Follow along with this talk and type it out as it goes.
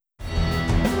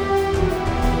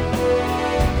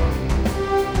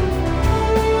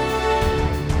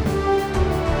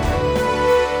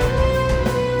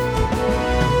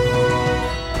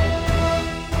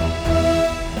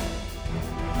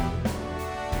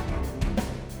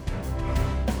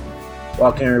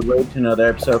Welcome everybody to another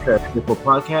episode of our People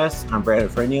Podcast. I'm Brandon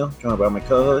Frenio, joined by my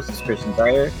co-host Christian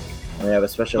Dyer, and we have a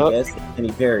special guest,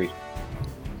 Anthony Perry.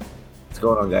 What's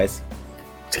going on, guys?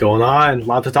 What's going on? A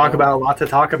lot to talk about.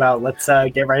 Let's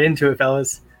get right into it,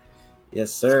 fellas.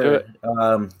 Yes, sir.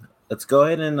 Let's go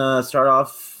ahead and start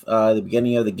off the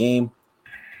beginning of the game.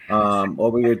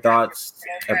 What were your thoughts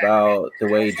about the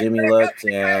way Jimmy looked,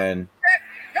 and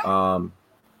are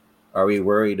we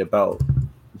worried about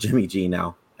Jimmy G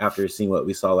now after seeing what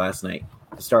we saw last night?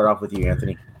 To start off with you,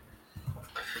 Anthony.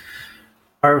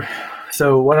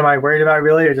 So what am I worried about,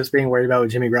 really, or just being worried about with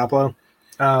Jimmy Garoppolo?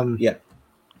 Yeah.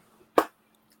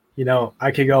 You know, I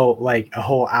could go like a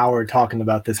whole hour talking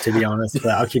about this, to be honest,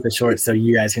 but I'll keep it short so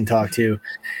you guys can talk too.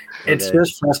 Okay. It's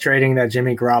just frustrating that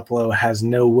Jimmy Garoppolo has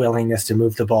no willingness to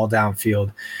move the ball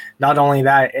downfield. Not only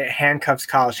that, it handcuffs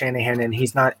Kyle Shanahan, and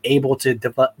he's not able to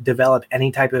develop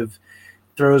any type of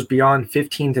throws beyond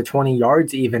 15 to 20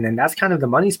 yards even, and that's kind of the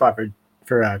money spot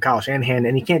for Kyle Shanahan,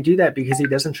 and he can't do that because he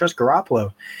doesn't trust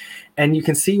Garoppolo. And you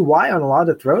can see why on a lot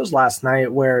of throws last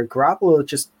night where Garoppolo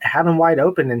just had him wide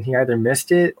open and he either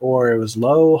missed it or it was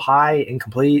low, high,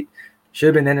 incomplete. Should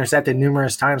have been intercepted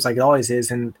numerous times like it always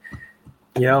is. And,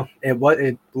 you know,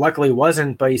 it luckily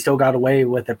wasn't, but he still got away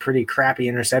with a pretty crappy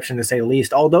interception to say the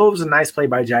least, although it was a nice play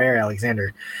by Jaire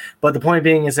Alexander. But the point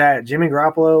being is that Jimmy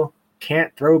Garoppolo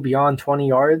can't throw beyond 20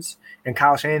 yards, and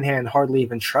Kyle Shanahan hardly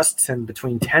even trusts him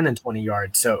between 10 and 20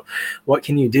 yards. So what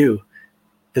can you do?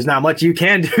 There's not much you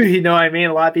can do. You know what I mean?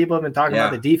 A lot of people have been talking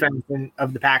about the defense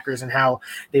of the Packers and how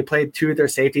they played two of their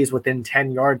safeties within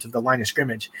 10 yards of the line of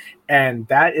scrimmage. And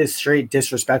that is straight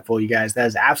disrespectful, you guys. That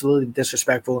is absolutely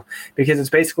disrespectful because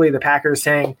it's basically the Packers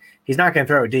saying he's not going to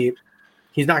throw it deep.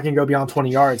 He's not going to go beyond 20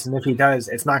 yards. And if he does,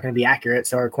 it's not going to be accurate.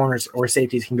 So our corners or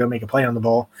safeties can go make a play on the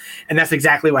ball. And that's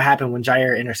exactly what happened when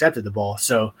Jaire intercepted the ball.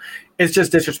 So it's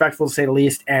just disrespectful to say the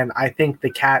least. And I think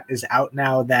the cat is out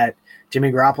now that Jimmy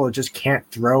Garoppolo just can't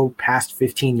throw past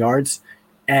 15 yards.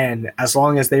 And as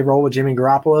long as they roll with Jimmy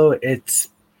Garoppolo, it's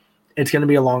going to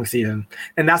be a long season.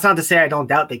 And that's not to say I don't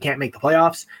doubt they can't make the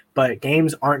playoffs, but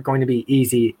games aren't going to be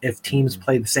easy if teams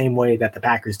play the same way that the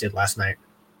Packers did last night.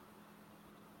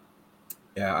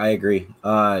 Yeah, I agree.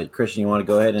 Christian, you want to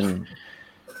go ahead and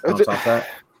bounce off that?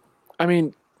 I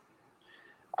mean,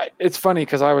 it's funny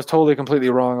because I was totally completely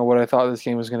wrong on what I thought this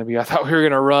game was going to be. I thought we were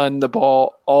going to run the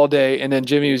ball all day, and then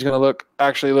Jimmy was going to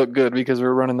actually look good because we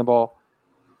were running the ball.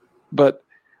 But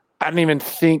I didn't even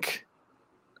think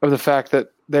of the fact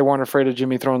that they weren't afraid of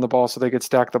Jimmy throwing the ball so they could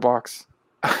stack the box.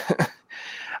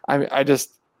 and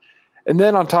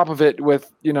then on top of it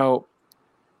with,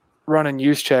 running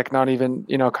use check, not even,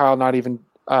 Kyle not even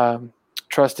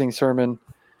trusting Sermon.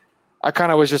 I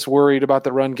kind of was just worried about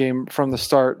the run game from the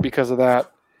start because of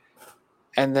that.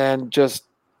 And then just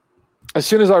as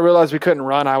soon as I realized we couldn't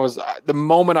run, the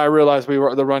moment I realized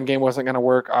the run game wasn't going to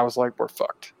work, I was like, we're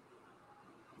fucked.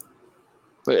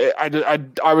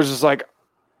 I was just like,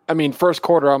 first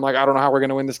quarter, I'm like, I don't know how we're going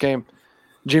to win this game.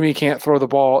 Jimmy can't throw the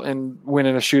ball and win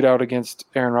in a shootout against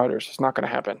Aaron Rodgers. It's not going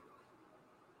to happen.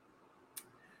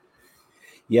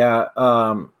 Yeah,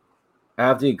 I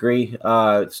have to agree.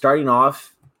 Starting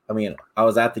off, I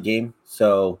was at the game,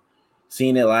 so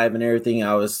seeing it live and everything,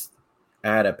 I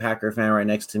had a Packer fan right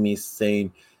next to me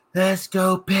saying, "Let's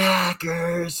go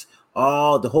Packers!"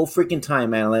 The whole freaking time,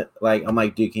 man. I'm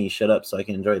like, dude, can you shut up so I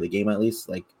can enjoy the game at least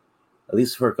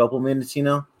for a couple minutes,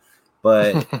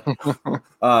 But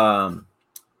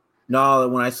no,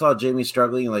 when I saw Jimmy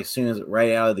struggling, soon as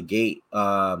right out of the gate,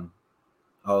 I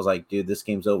was like, dude, this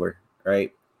game's over,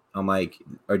 right? I'm like,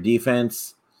 our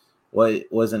defense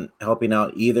wasn't helping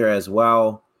out either as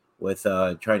well with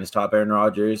trying to stop Aaron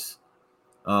Rodgers.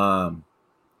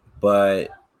 But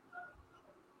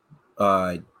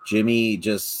Jimmy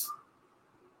just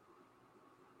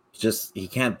he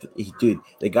can't. Dude,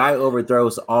 the guy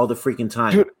overthrows all the freaking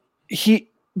time. Dude, he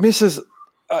misses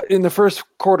in the first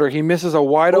quarter. He misses a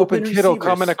wide open Kittle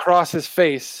coming across his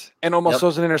face and almost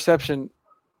throws an interception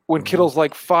when Kittle's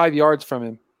like 5 yards from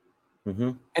him,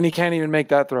 and he can't even make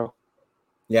that throw.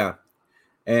 Yeah,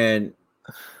 and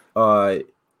there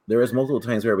was multiple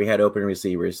times where we had open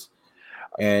receivers.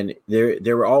 And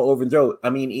they were all overthrown.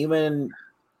 Even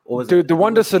the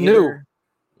one to Sanu.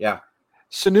 Yeah.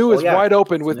 Sanu is wide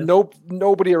open with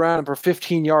nobody around him for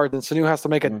 15 yards, and Sanu has to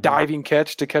make a diving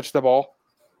catch to catch the ball.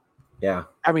 Yeah.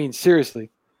 Seriously.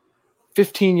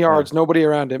 15 yards, nobody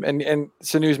around him, and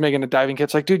Sanu's making a diving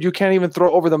catch. Like, dude, you can't even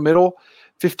throw over the middle,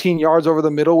 15 yards over the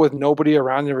middle with nobody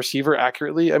around the receiver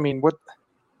accurately. What?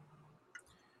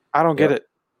 I don't get it.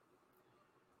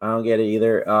 I don't get it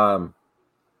either.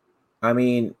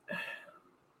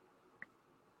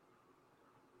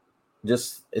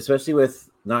 just especially with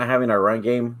not having our run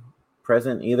game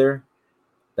present either,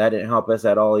 that didn't help us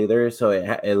at all either. So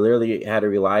it literally had to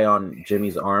rely on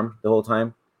Jimmy's arm the whole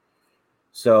time.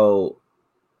 So,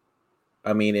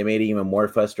 I mean, it made it even more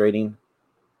frustrating.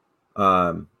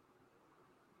 I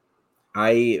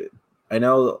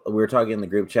know we were talking in the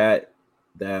group chat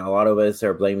that a lot of us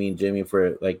are blaming Jimmy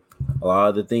for like a lot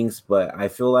of the things, but I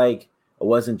feel like it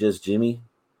wasn't just Jimmy.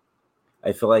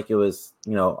 I feel like it was,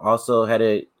 also had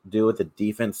to do with the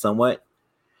defense somewhat.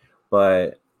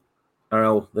 But I don't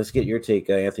know. Let's get your take,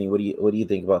 Anthony. What do you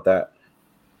think about that?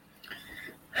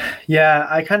 Yeah,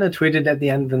 I kind of tweeted at the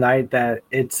end of the night that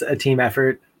it's a team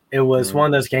effort. It was one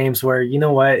of those games where, you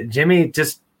know what, Jimmy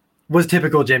just was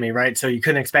typical Jimmy, right? So you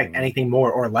couldn't expect anything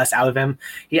more or less out of him.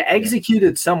 He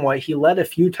executed somewhat. He led a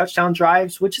few touchdown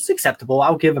drives, which is acceptable.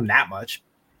 I'll give him that much.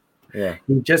 Yeah.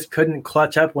 He just couldn't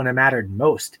clutch up when it mattered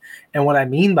most. And what I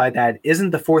mean by that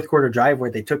isn't the fourth quarter drive where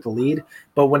they took the lead,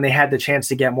 but when they had the chance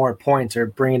to get more points or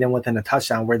bring it in within a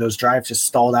touchdown where those drives just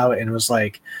stalled out and it was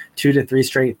like 2 to 3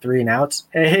 straight 3-and-outs.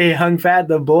 Hey, Hung Fat,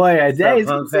 the boy. Hey,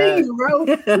 good seeing you, bro.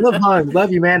 Love Hung.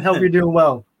 Love you, man. Hope you're doing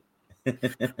well.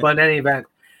 But in any event,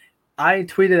 I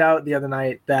tweeted out the other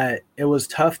night that it was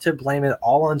tough to blame it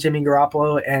all on Jimmy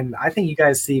Garoppolo, and I think you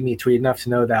guys see me tweet enough to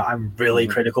know that I'm really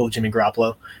critical of Jimmy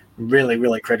Garoppolo. Really,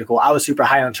 really critical. I was super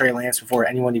high on Trey Lance before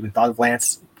anyone even thought of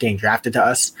Lance getting drafted to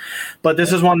us. But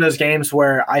this is one of those games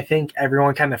where I think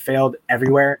everyone kind of failed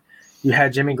everywhere. You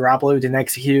had Jimmy Garoppolo who didn't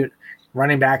execute.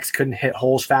 Running backs couldn't hit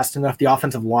holes fast enough. The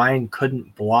offensive line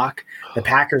couldn't block. The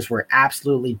Packers were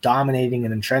absolutely dominating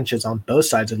in the trenches on both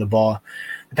sides of the ball.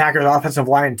 The Packers offensive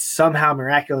line somehow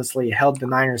miraculously held the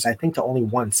Niners, I think, to only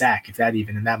 1 sack, if that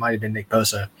even, and that might have been Nick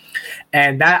Bosa.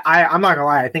 And that, I'm not going to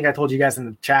lie, I think I told you guys in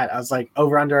the chat, I was like,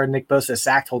 over under Nick Bosa's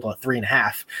sack total at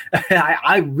 3.5.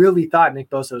 I really thought Nick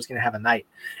Bosa was going to have a night.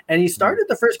 And he started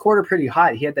the first quarter pretty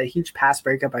hot. He had that huge pass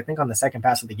breakup, I think, on the second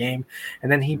pass of the game. And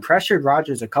then he pressured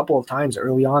Rodgers a couple of times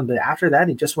early on, but after that,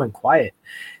 he just went quiet.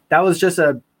 That was just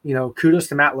a kudos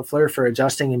to Matt LaFleur for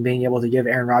adjusting and being able to give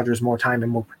Aaron Rodgers more time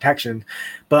and more protection.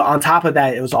 But on top of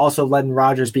that, it was also letting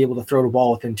Rodgers be able to throw the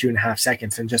ball within 2.5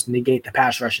 seconds and just negate the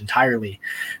pass rush entirely.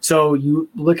 So you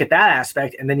look at that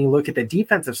aspect, and then you look at the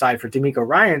defensive side for DeMeco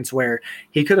Ryans, where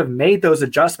he could have made those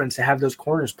adjustments to have those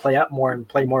corners play up more and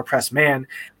play more press man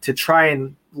to try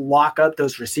and lock up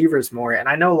those receivers more. And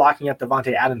I know locking up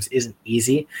Davante Adams isn't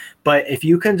easy, but if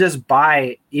you can just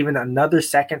buy even another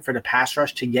second for the pass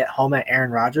rush to get home at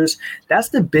Aaron Rodgers, that's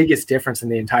the biggest difference in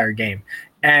the entire game.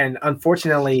 And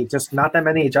unfortunately, just not that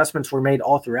many adjustments were made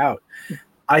all throughout.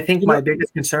 I think my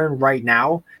biggest concern right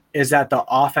now is that the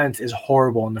offense is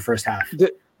horrible in the first half.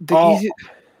 Go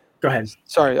ahead.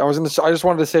 Sorry, I just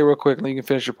wanted to say real quick, and then you can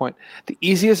finish your point. The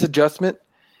easiest adjustment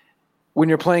when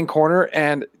you're playing corner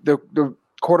and the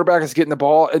quarterback is getting the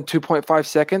ball in 2.5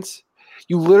 seconds,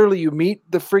 you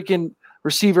meet the freaking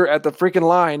receiver at the freaking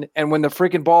line, and when the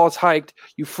freaking ball is hiked,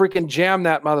 you freaking jam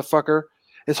that motherfucker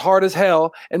as hard as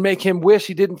hell and make him wish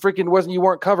he you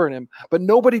weren't covering him. But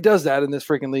nobody does that in this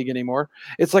freaking league anymore.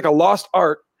 It's like a lost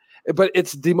art, but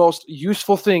it's the most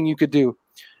useful thing you could do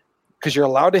because you're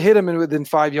allowed to hit him within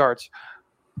 5 yards.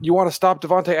 You want to stop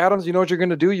Davante Adams, you know what you're going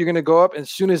to do? You're going to go up, and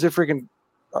as soon as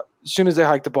they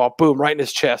hike the ball, boom, right in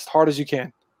his chest, hard as you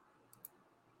can.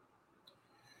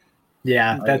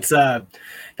 Yeah, that's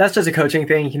just a coaching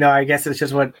thing. I guess it's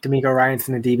just what DeMeco Ryans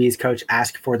and the DB's coach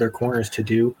ask for their corners to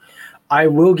do. I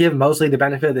will give Mosley the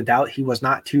benefit of the doubt. He was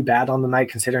not too bad on the night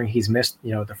considering he's missed,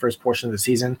 the first portion of the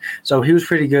season. So he was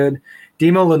pretty good.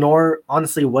 Demo Lenore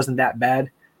honestly wasn't that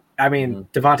bad. I mean,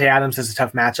 Davante Adams is a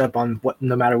tough matchup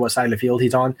no matter what side of the field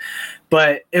he's on.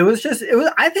 But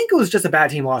I think it was just a bad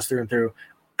team loss through and through.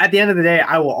 At the end of the day,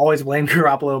 I will always blame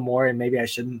Garoppolo more, and maybe I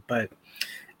shouldn't, but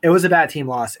it was a bad team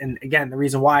loss. And again, the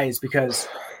reason why is because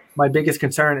my biggest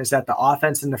concern is that the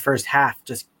offense in the first half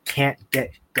just can't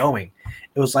get going.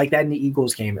 It was like that in the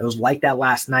Eagles game. It was like that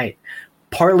last night.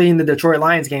 Partly in the Detroit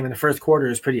Lions game in the first quarter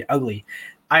is pretty ugly.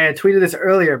 I had tweeted this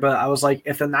earlier, but I was like,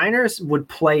 if the Niners would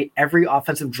play every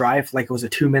offensive drive like it was a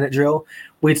 2-minute drill,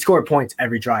 we'd score points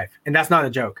every drive. And that's not a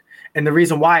joke. And the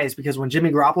reason why is because when Jimmy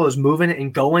Garoppolo is moving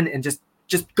and going and just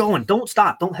going, don't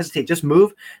stop, don't hesitate, just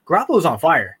move, Garoppolo's on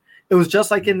fire. It was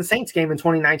just like in the Saints game in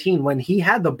 2019 when he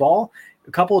had the ball,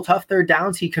 a couple of tough third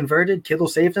downs, he converted, Kittle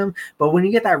saved him. But when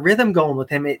you get that rhythm going with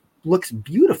him, it looks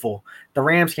beautiful. The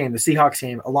Rams game, the Seahawks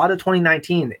game, a lot of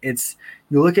 2019,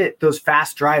 you look at those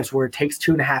fast drives where it takes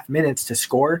 2.5 minutes to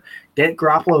score, get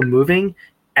Garoppolo moving,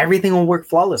 everything will work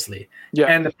flawlessly. Yeah.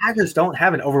 And the Packers don't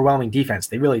have an overwhelming defense.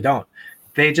 They really don't.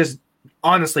 They just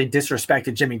honestly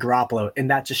disrespected Jimmy Garoppolo, and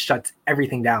that just shuts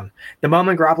everything down. The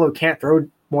moment Garoppolo can't throw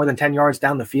more than 10 yards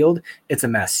down the field, it's a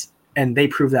mess. And they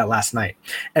proved that last night.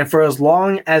 And for as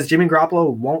long as Jimmy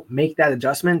Garoppolo won't make that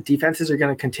adjustment, defenses are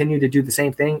going to continue to do the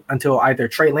same thing until either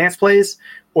Trey Lance plays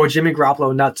or Jimmy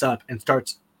Garoppolo nuts up and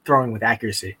starts throwing with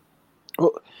accuracy.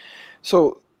 Well,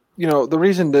 so, the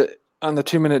reason that on the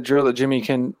 2-minute drill that Jimmy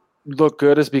can look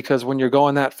good is because when you're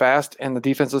going that fast and the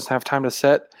defense doesn't have time to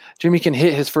set, Jimmy can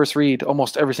hit his first read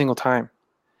almost every single time.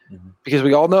 Mm-hmm. Because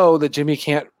we all know that Jimmy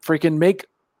can't freaking make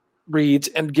reads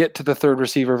and get to the third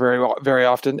receiver very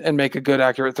often and make a good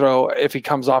accurate throw if he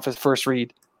comes off his first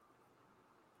read.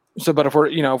 So, but if we're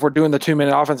doing the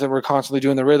 2-minute offense and we're constantly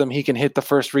doing the rhythm, he can hit the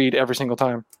first read every single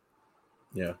time.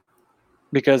 Yeah.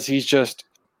 Because he's just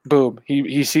boom.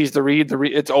 He sees the read,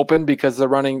 it's open because they're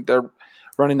running the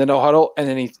no huddle, and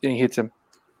then he hits him.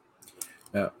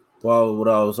 Yeah. Well, what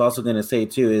I was also going to say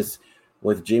too is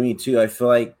with Jimmy too, I feel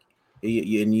like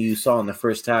you saw in the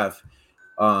first half,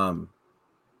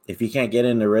 if he can't get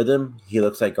in the rhythm, he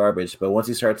looks like garbage. But once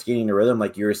he starts getting the rhythm,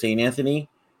 like you were saying, Anthony,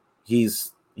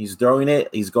 he's throwing it,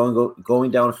 he's going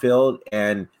downfield,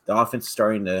 and the offense is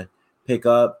starting to pick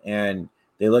up, and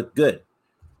they look good,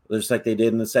 just like they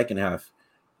did in the second half.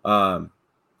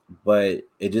 But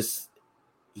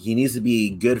he needs to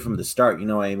be good from the start. You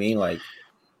know what I mean?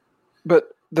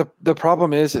 But the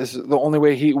problem is the only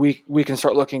way we can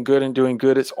start looking good and doing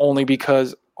good is only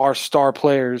because our star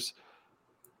players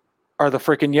are the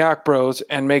freaking Yak Bros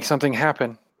and make something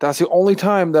happen. That's the only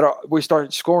time that we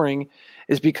start scoring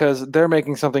is because they're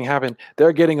making something happen.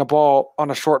 They're getting a ball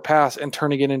on a short pass and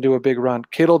turning it into a big run.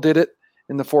 Kittle did it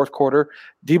in the fourth quarter.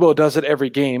 Debo does it every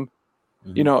game.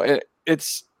 Mm-hmm.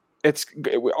 It's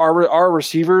our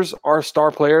receivers, our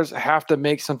star players have to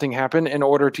make something happen in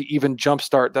order to even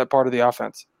jumpstart that part of the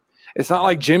offense. It's not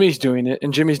like Jimmy's doing it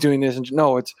and Jimmy's doing this. And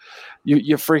no, it's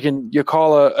you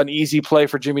call an easy play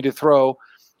for Jimmy to throw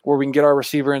where we can get our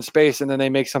receiver in space and then they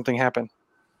make something happen.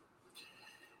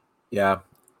 Yeah.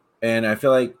 And I feel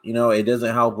like, it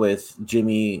doesn't help with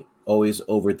Jimmy always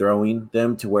overthrowing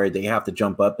them to where they have to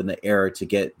jump up in the air to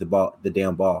get the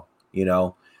damn ball.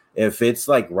 If it's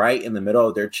like right in the middle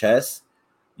of their chest,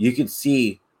 you can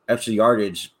see extra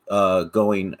yardage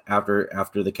going after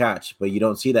the catch, but you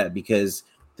don't see that because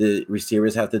the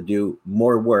receivers have to do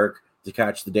more work to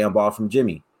catch the damn ball from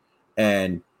Jimmy.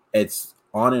 And it's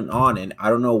on. And I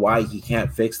don't know why he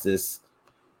can't fix this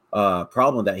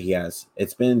problem that he has.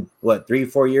 It's been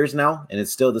 3-4 years now, and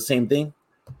it's still the same thing.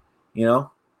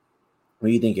 What do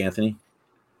you think, Anthony?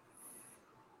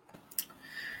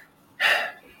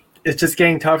 It's just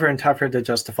getting tougher and tougher to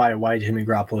justify why Jimmy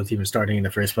Garoppolo is even starting in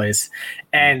the first place.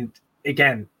 And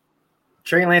again,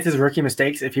 Trey Lance's rookie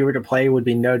mistakes, if he were to play, would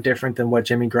be no different than what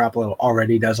Jimmy Garoppolo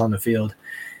already does on the field.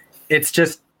 It's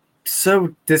just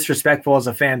so disrespectful as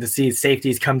a fan to see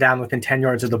safeties come down within 10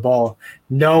 yards of the ball,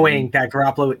 knowing that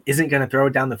Garoppolo isn't going to throw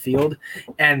it down the field.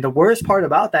 And the worst part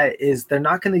about that is they're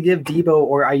not going to give Debo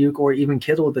or Ayuk or even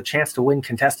Kittle the chance to win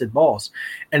contested balls.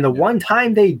 And the one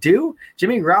time they do,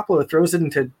 Jimmy Garoppolo throws it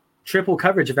into triple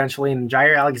coverage eventually, and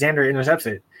Jair Alexander intercepts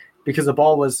it because the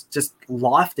ball was just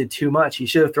lofted too much. He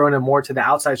should have thrown it more to the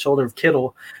outside shoulder of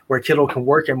Kittle, where Kittle can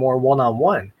work it more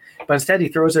one-on-one. But instead, he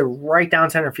throws it right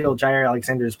down center field. Jair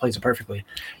Alexander just plays it perfectly.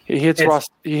 He hits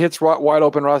wide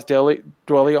open Ross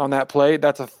Dwelley on that play.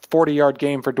 That's a 40-yard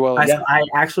game for Dwelley. I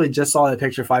actually just saw that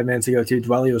picture 5 minutes ago too.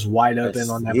 Dwelley was wide open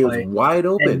on that play. He was wide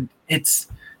open. And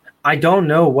I don't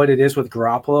know what it is with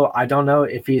Garoppolo. I don't know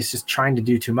if he's just trying to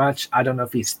do too much. I don't know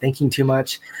if he's thinking too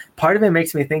much. Part of it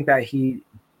makes me think that he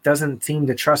doesn't seem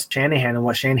to trust Shanahan and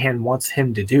what Shanahan wants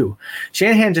him to do.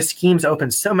 Shanahan just schemes open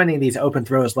so many of these open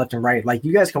throws left and right. Like,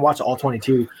 you guys can watch all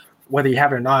 22, whether you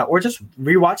have it or not, or just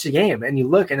rewatch the game and you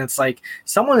look and it's like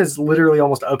someone is literally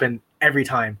almost open every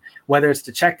time, whether it's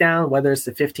the check down, whether it's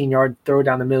the 15-yard throw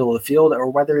down the middle of the field, or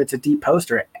whether it's a deep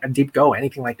post or a deep go,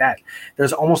 anything like that.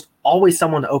 There's almost always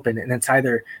someone open, and it's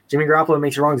either Jimmy Garoppolo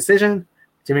makes a wrong decision,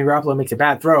 Jimmy Garoppolo makes a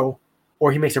bad throw,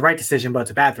 or he makes the right decision, but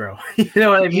it's a bad throw. You know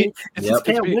what I mean? You just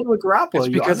can't win with Garoppolo. It's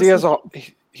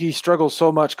because he struggles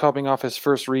so much coming off his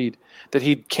first read that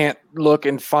he can't look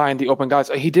and find the open guys.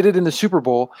 He did it in the Super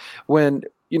Bowl when,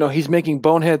 he's making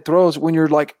bonehead throws when you're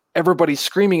like, everybody's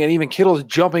screaming and even Kittle's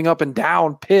jumping up and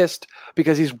down pissed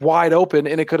because he's wide open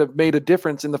and it could have made a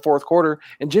difference in the fourth quarter.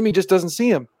 And Jimmy just doesn't see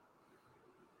him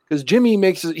because Jimmy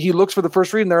he looks for the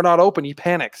first read and they're not open. He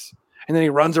panics and then he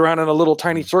runs around in a little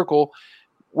tiny circle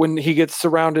when he gets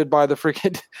surrounded by the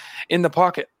freaking in the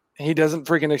pocket. He doesn't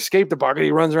freaking escape the pocket.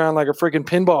 He runs around like a freaking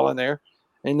pinball in there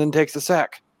and then takes the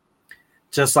sack.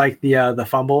 Just like the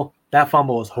fumble That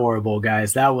fumble was horrible,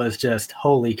 guys. That was just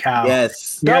holy cow.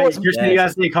 Yes. Christian, you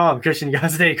gotta stay calm. Christian, you gotta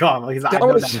stay calm.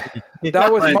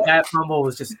 That fumble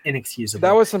was just inexcusable.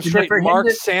 That was some straight Mark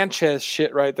Sanchez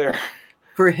shit right there.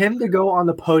 For him to go on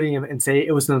the podium and say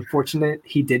it was unfortunate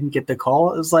he didn't get the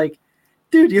call, it was like,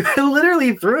 dude, you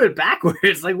literally threw it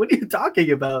backwards. Like, what are you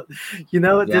talking about?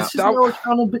 There's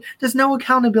no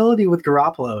accountability with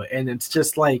Garoppolo, and it's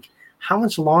just like, how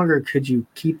much longer could you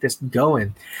keep this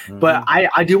going? Mm-hmm. But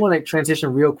I do want to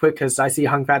transition real quick because I see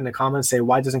Hung Fat in the comments say,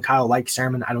 why doesn't Kyle like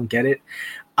Sermon? I don't get it.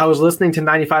 I was listening to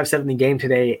 95.7 Game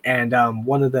today, and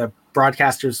one of the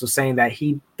broadcasters was saying that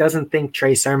he doesn't think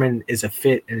Trey Sermon is a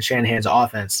fit in Shanahan's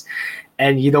offense.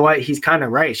 And you know what? He's kind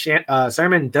of right.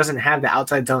 Sermon doesn't have the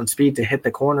outside zone speed to hit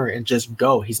the corner and just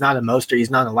go. He's not a Mostert. He's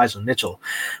not an Elijah Mitchell.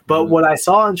 But what I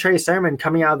saw in Trey Sermon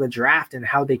coming out of the draft and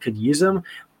how they could use him,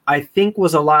 I think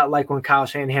was a lot like when Kyle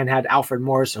Shanahan had Alfred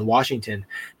Morris in Washington,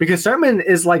 because Sermon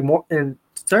is like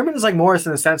Morris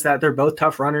in the sense that they're both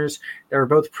tough runners. They're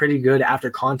both pretty good after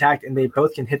contact, and they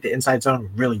both can hit the inside zone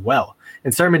really well.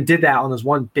 And Sermon did that on his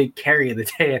one big carry of the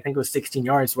day. I think it was 16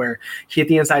 yards where he hit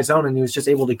the inside zone and he was just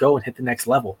able to go and hit the next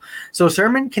level. So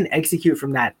Sermon can execute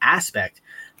from that aspect.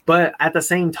 But at the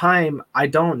same time, I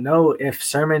don't know if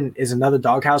Sermon is another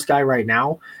doghouse guy right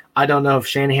now. I don't know if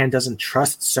Shanahan doesn't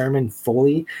trust Sermon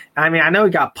fully. I mean, I know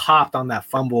he got popped on that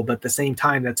fumble, but at the same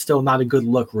time, that's still not a good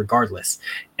look regardless.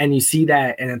 And you see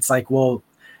that, and it's like, well,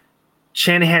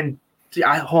 Shanahan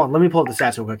hold on, let me pull up the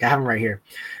stats real quick. I have them right here.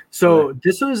 So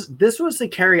this was the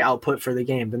carry output for the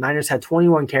game. The Niners had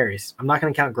 21 carries. I'm not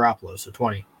going to count Garoppolo, so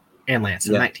 20, and Lance,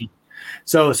 so 19.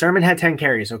 So Sermon had 10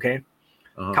 carries, okay?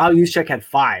 Kyle Juszczyk had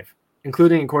 5,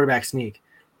 including a quarterback sneak.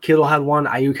 Kittle had 1,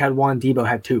 Ayuk had 1, Debo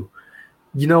had 2.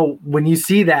 When you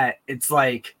see that, it's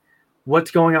like,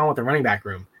 what's going on with the running back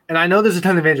room? And I know there's a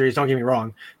ton of injuries, don't get me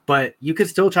wrong, but you could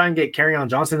still try and get Kerryon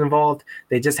Johnson involved.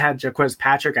 They just had Jaquiz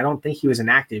Patrick. I don't think he was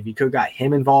inactive. You could have got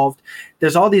him involved.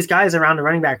 There's all these guys around the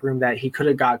running back room that he could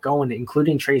have got going,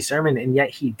 including Trey Sermon, and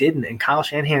yet he didn't. And Kyle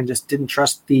Shanahan just didn't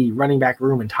trust the running back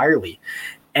room entirely.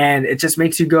 And it just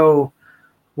makes you go,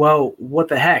 well, what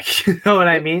the heck? You know what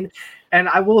I mean? And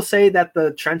I will say that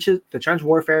the trench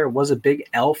warfare was a big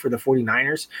L for the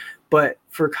 49ers, but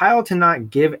for Kyle to not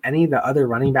give any of the other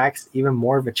running backs even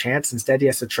more of a chance, instead he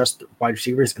has to trust the wide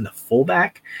receivers and the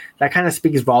fullback, that kind of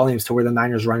speaks volumes to where the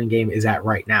Niners running game is at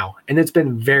right now. And it's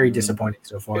been very disappointing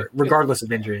so far, regardless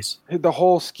of injuries. The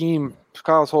whole scheme,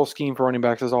 Kyle's whole scheme for running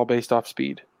backs is all based off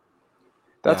speed.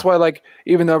 That's why, like,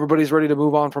 even though everybody's ready to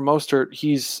move on from Mostert,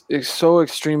 he's so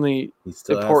extremely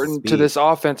important to this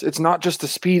offense. It's not just the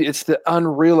speed; it's the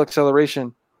unreal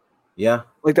acceleration. Yeah,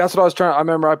 like that's what I was trying. I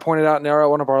remember I pointed out in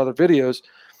one of our other videos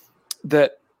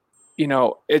that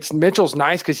it's Mitchell's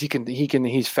nice because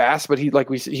he's fast, but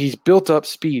he's built up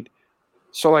speed.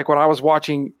 So like when I was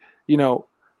watching,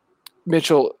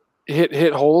 Mitchell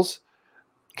hit holes.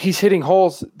 He's hitting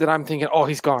holes that I'm thinking, oh,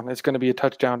 he's gone. It's going to be a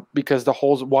touchdown because the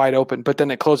hole's wide open. But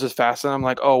then it closes fast, and I'm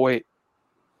like, oh, wait.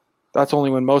 That's only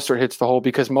when Mostert hits the hole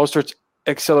because Mostert's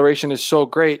acceleration is so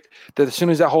great that as soon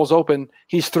as that hole's open,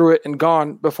 he's through it and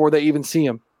gone before they even see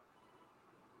him.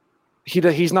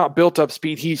 He's not built up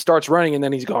speed. He starts running, and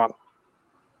then he's gone.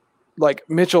 Like,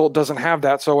 Mitchell doesn't have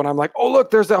that. So when I'm like, oh,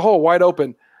 look, there's that hole wide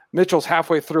open, Mitchell's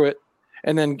halfway through it,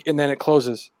 and then it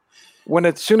closes.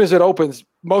 As soon as it opens,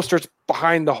 Mostert's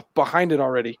behind it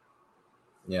already.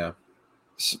 Yeah.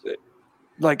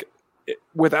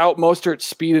 Without Mostert's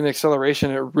speed and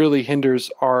acceleration, it really hinders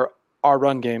our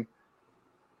run game.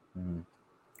 Mm-hmm.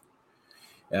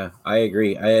 Yeah, I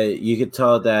agree. You could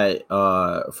tell that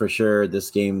for sure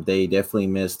this game they definitely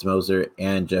missed Mostert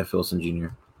and Jeff Wilson Jr.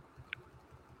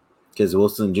 Because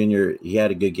Wilson Jr. he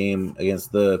had a good game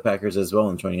against the Packers as well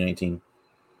in 2019.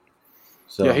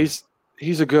 So yeah, he's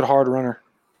a good hard runner,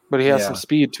 but he has some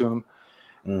speed to him.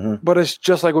 Mm-hmm. But it's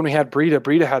just like when we had Breida.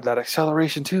 Breida had that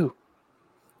acceleration too.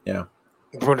 Yeah.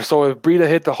 So if Breida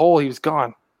hit the hole, he was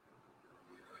gone.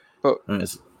 But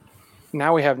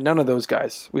now we have none of those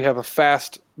guys. We have a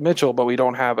fast Mitchell, but we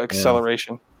don't have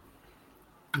acceleration.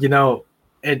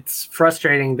 It's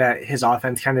frustrating that his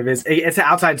offense kind of is. It's an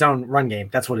outside zone run game.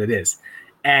 That's what it is.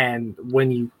 And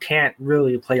when you can't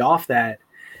really play off that,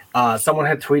 someone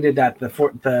had tweeted that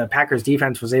the Packers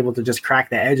defense was able to just crack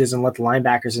the edges and let the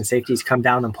linebackers and safeties come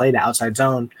down and play the outside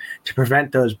zone to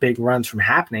prevent those big runs from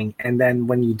happening. And then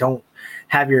when you don't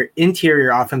have your interior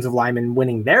offensive linemen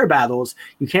winning their battles,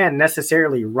 you can't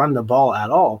necessarily run the ball at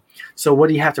all. So what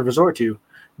do you have to resort to?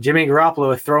 Jimmy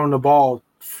Garoppolo has thrown the ball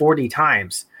 40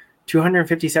 times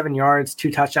 257 yards,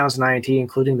 2 touchdowns, 9 INT,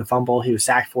 including the fumble. He was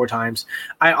sacked 4 times.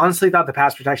 I honestly thought the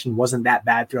pass protection wasn't that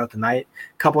bad throughout the night.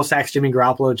 A couple of sacks Jimmy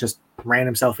Garoppolo just ran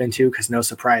himself into, because no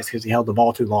surprise, because he held the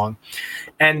ball too long.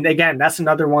 And again, that's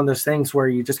another one of those things where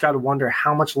you just got to wonder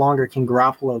how much longer can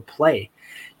Garoppolo play.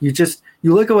 You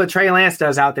look at what Trey Lance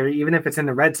does out there, even if it's in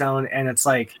the red zone, and it's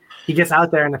like he gets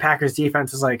out there and the Packers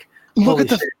defense is like, look at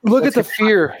the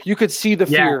fear. You could see the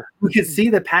fear. You could see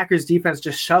the Packers defense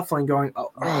just shuffling, going,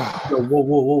 oh,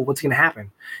 whoa, what's going to happen?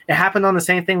 It happened on the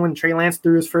same thing when Trey Lance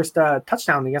threw his first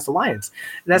touchdown against the Lions.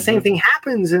 That same thing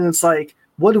happens, and it's like,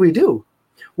 what do we do?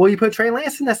 Well, you put Trey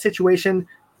Lance in that situation,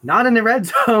 not in the red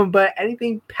zone, but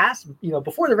anything past,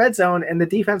 before the red zone, and the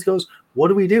defense goes, what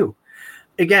do we do?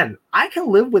 Again, I can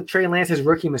live with Trey Lance's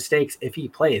rookie mistakes if he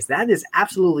plays. That is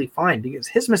absolutely fine, because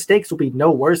his mistakes will be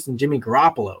no worse than Jimmy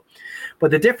Garoppolo.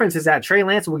 But the difference is that Trey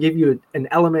Lance will give you an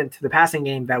element to the passing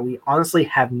game that we honestly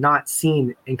have not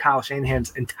seen in Kyle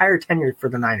Shanahan's entire tenure for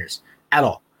the Niners at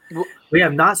all. We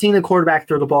have not seen a quarterback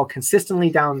throw the ball consistently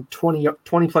down 20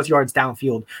 plus yards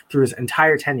downfield through his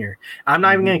entire tenure. I'm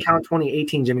not even going to count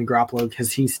 2018 Jimmy Garoppolo,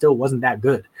 because he still wasn't that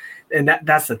good. And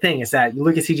that's the thing, is that you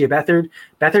look at CJ Beathard.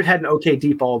 Beathard had an okay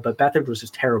deep ball, but Beathard was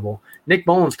just terrible. Nick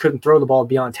Mullins couldn't throw the ball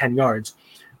beyond 10 yards.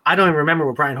 I don't even remember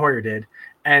what Brian Hoyer did.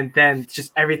 And then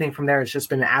just everything from there has just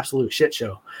been an absolute shit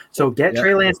show. So get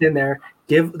Trey Lance in there,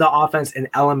 give the offense an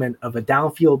element of a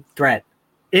downfield threat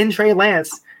in Trey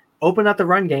Lance, open up the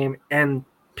run game, and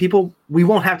we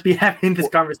won't have to be having this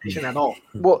conversation at all.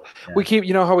 Well, we keep,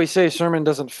 how we say Sermon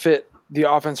doesn't fit the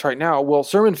offense right now. Well,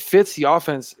 Sermon fits the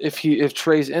offense if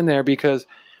Trey's in there, because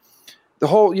the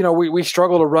whole, we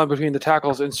struggle to run between the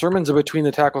tackles, and Sermon's a between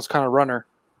the tackles kind of runner.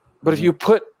 But if you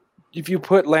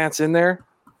put Lance in there,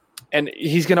 and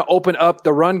he's going to open up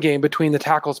the run game between the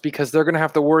tackles, because they're going to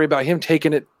have to worry about him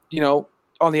taking it,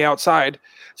 on the outside.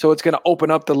 So it's going to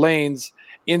open up the lanes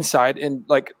inside, and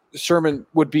like Sermon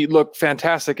would look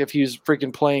fantastic if he's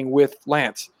freaking playing with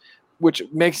Lance, which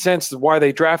makes sense why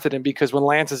they drafted him, because when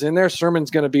Lance is in there,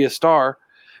 Sermon's going to be a star,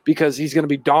 because he's going to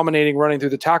be dominating running through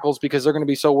the tackles, because they're going to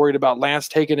be so worried about Lance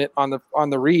taking it on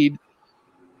the read.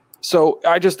 So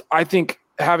I think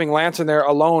having Lance in there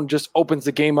alone just opens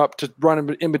the game up to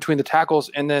run in between the tackles.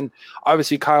 And then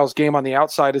obviously Kyle's game on the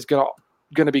outside is going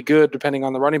to be good depending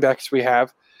on the running backs we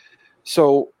have.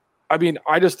 So, I mean,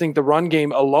 I just think the run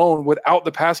game alone without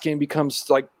the pass game becomes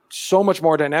like so much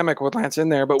more dynamic with Lance in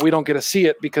there, but we don't get to see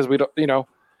it because we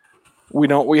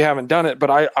haven't done it.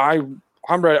 But I'm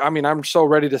ready. I mean, I'm so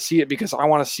ready to see it, because I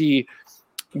want to see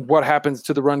what happens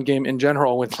to the run game in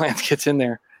general when Lance gets in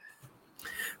there.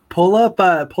 Pull up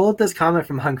this comment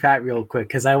from Hung Fat real quick,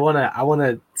 because I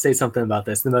wanna say something about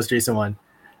this. The most recent one,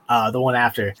 the one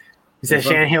after. He said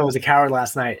Shanahan was a coward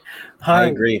last night. Hung, I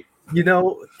agree.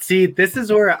 See, this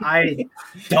is where I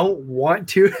don't want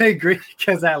to agree,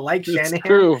 because I like Shanahan. It's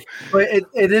true. But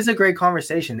it is a great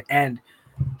conversation, and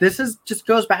this just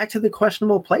goes back to the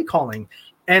questionable play calling,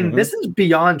 and this is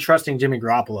beyond trusting Jimmy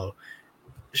Garoppolo.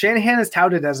 Shanahan is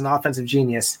touted as an offensive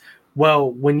genius.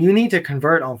 Well, when you need to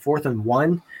convert on 4th and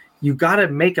 1, you got to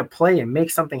make a play and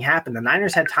make something happen. The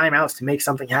Niners had timeouts to make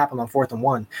something happen on 4th and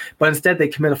 1, but instead they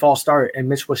commit a false start, and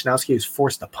Mitch Wishnowsky is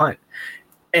forced to punt.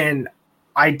 And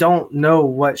I don't know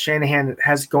what Shanahan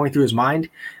has going through his mind.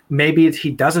 Maybe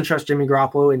he doesn't trust Jimmy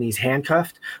Garoppolo and he's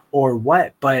handcuffed, or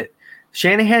what. But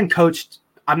Shanahan coached,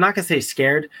 I'm not going to say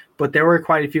scared, but there were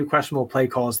quite a few questionable play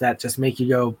calls that just make you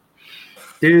go,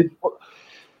 dude,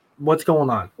 what's going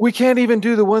on? We can't even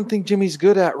do the one thing Jimmy's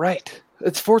good at, right?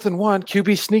 It's 4th and 1.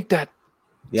 QB sneak that.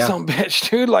 Some bitch,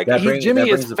 dude. Like Jimmy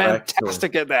is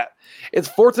fantastic at that. It's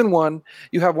 4th and 1.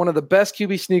 You have one of the best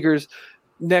QB sneakers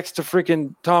next to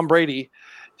freaking Tom Brady.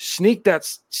 Sneak that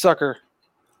sucker.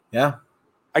 Yeah.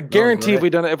 I guarantee if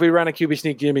we ran a QB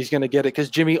sneak, Jimmy's going to get it, because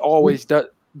Jimmy always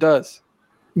does.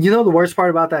 You know, the worst part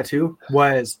about that too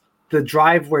was the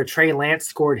drive where Trey Lance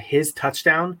scored his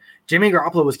touchdown. Jimmy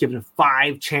Garoppolo was given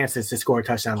 5 chances to score a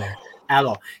touchdown there at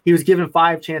all. He was given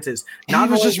 5 chances. Not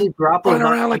only did Garoppolo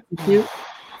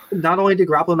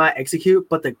not execute,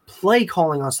 but the play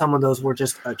calling on some of those were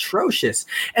just atrocious.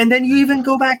 And then you even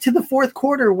go back to the 4th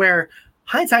quarter, where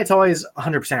hindsight's always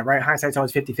 100%, right? Hindsight's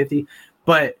always 50-50.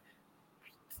 But,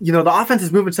 the offense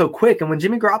is moving so quick. And when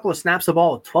Jimmy Garoppolo snaps the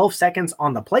ball with 12 seconds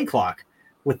on the play clock,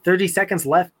 with 37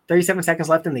 seconds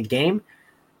left in the game,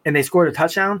 and they scored a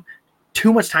touchdown,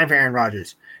 too much time for Aaron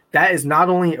Rodgers. That is not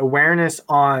only awareness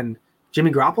on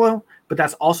Jimmy Garoppolo, but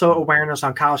that's also awareness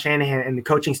on Kyle Shanahan and the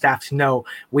coaching staff to know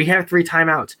we have 3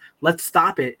 timeouts. Let's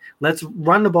stop it. Let's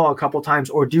run the ball a couple times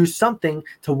or do something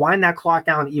to wind that clock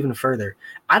down even further.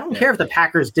 I don't care if the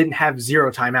Packers didn't have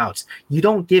 0 timeouts. You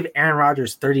don't give Aaron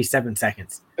Rodgers 37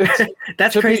 seconds.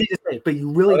 That's crazy to say, but you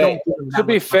really don't give him that. To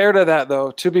be fair to that,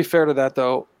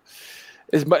 though,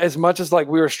 as much as like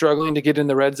we were struggling to get in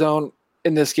the red zone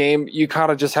in this game, you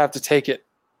kind of just have to take it.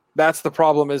 That's the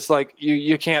problem, is like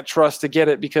you can't trust to get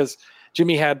it because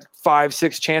Jimmy had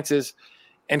 5-6 chances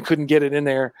and couldn't get it in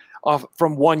there off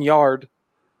from 1 yard.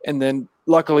 And then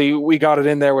luckily we got it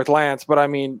in there with Lance. But I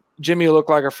mean, Jimmy looked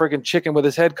like a freaking chicken with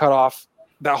his head cut off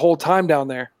that whole time down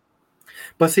there.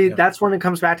 But see, that's when it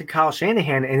comes back to Kyle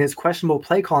Shanahan and his questionable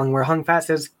play calling, where Hung Fat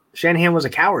says Shanahan was a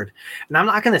coward. And I'm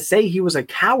not going to say he was a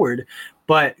coward,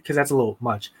 but because that's a little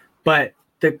much. But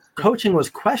the coaching was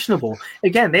questionable.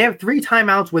 Again, they have 3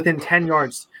 timeouts within 10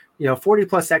 yards, 40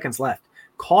 plus seconds left.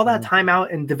 Call that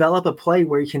timeout and develop a play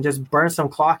where you can just burn some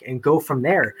clock and go from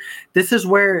there. This is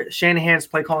where Shanahan's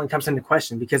play calling comes into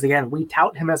question because, again, we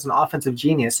tout him as an offensive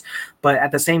genius, but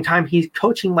at the same time, he's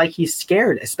coaching like he's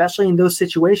scared, especially in those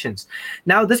situations.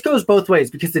 Now, this goes both ways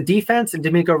because the defense and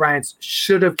D'Amico Ryans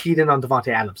should have keyed in on Davante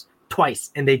Adams twice,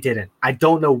 and they didn't. I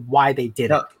don't know why they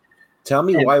didn't. Tell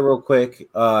me why real quick.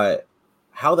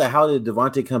 How the hell did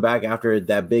Davante come back after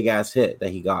that big-ass hit that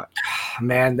he got?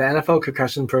 Man, the NFL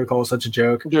concussion protocol is such a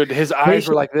joke. Dude, his eyes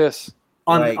were like this.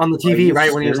 On the TV,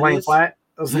 right, when he was laying flat?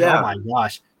 I was like, oh my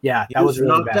gosh. Yeah, that was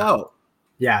really knocked bad. Out.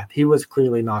 Yeah, he was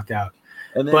clearly knocked out.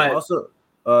 And then also,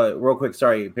 real quick,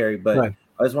 sorry, Perry, but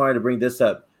I just wanted to bring this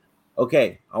up.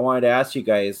 Okay, I wanted to ask you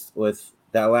guys with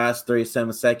that last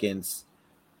 37 seconds,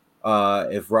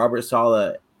 if Robert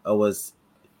Saleh was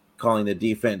calling the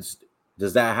defense,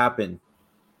 does that happen?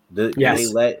 Do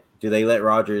they let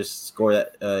Rodgers score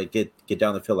that get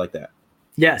down the field like that?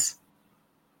 Yes.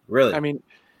 Really? I mean,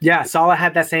 yeah, Saleh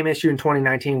had that same issue in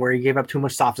 2019 where he gave up too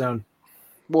much soft zone.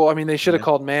 Well, I mean, they should have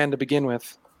called man to begin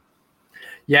with.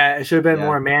 Yeah, it should have been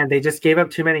more man. They just gave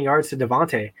up too many yards to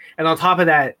Davante. And on top of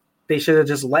that, they should have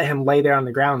just let him lay there on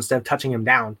the ground instead of touching him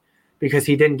down because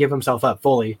he didn't give himself up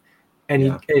fully.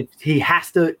 And he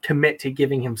has to commit to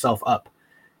giving himself up.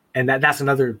 And that's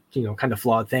another, kind of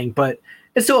flawed thing. But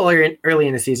it's still early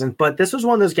in the season. But this was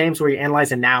one of those games where you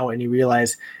analyze it now and you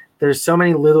realize there's so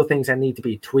many little things that need to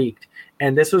be tweaked.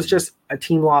 And this was just a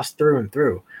team loss through and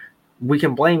through. We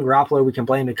can blame Garoppolo, we can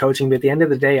blame the coaching, but at the end of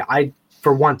the day, I,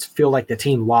 for once, feel like the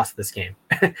team lost this game.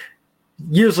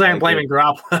 Usually I'm blaming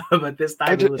Garoppolo, but this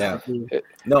time it was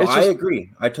I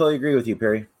agree. I totally agree with you,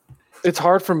 Perry. It's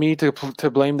hard for me to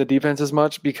blame the defense as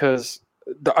much because,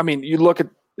 you look at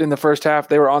in the first half,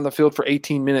 they were on the field for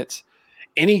 18 minutes.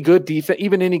 Any good defense,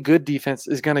 even any good defense,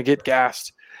 is going to get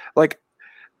gassed. Like,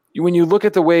 when you look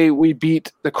at the way we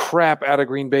beat the crap out of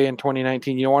Green Bay in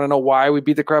 2019, you want to know why we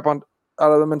beat the crap out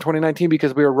of them in 2019?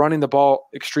 Because we were running the ball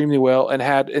extremely well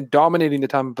and dominating the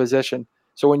time of possession.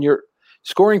 So when you're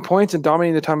scoring points and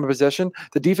dominating the time of possession,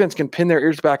 the defense can pin their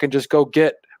ears back and just go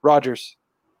get Rodgers.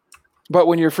 But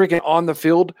when you're freaking on the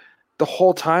field the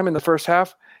whole time in the first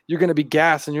half, you're going to be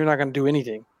gassed and you're not going to do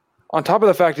anything. On top of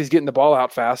the fact he's getting the ball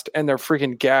out fast and they're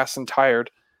freaking gassed and tired.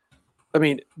 I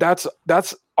mean, that's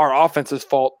our offense's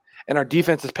fault, and our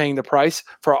defense is paying the price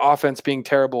for our offense being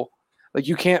terrible. Like,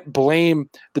 you can't blame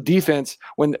the defense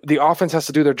when the offense has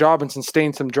to do their job and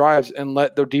sustain some drives and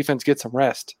let their defense get some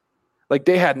rest. Like,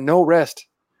 they had no rest.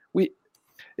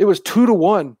 It was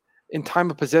 2-1 in time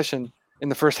of possession in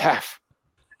the first half,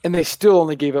 and they still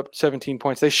only gave up 17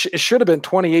 points. It should have been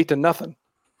 28-0.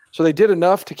 So they did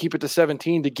enough to keep it to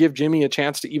 17 to give Jimmy a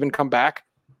chance to even come back.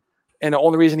 And the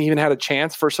only reason he even had a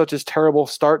chance for such a terrible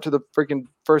start to the freaking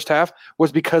first half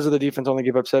was because of the defense only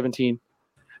gave up 17.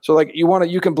 So, like,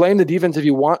 you can blame the defense if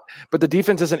you want, but the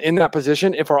defense isn't in that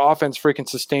position if our offense freaking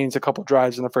sustains a couple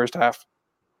drives in the first half.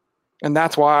 And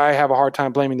that's why I have a hard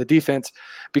time blaming the defense,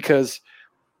 because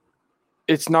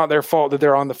it's not their fault that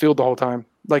they're on the field the whole time.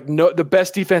 Like, the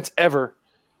best defense ever,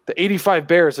 the 85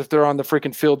 Bears, if they're on the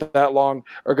freaking field that long,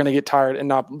 are going to get tired and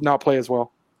not play as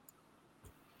well.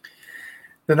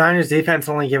 The Niners defense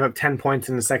only gave up 10 points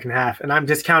in the second half, and I'm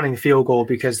discounting the field goal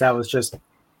because that was just,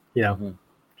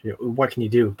 what can you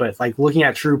do? But, like, looking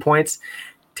at true points,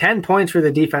 10 points for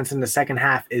the defense in the second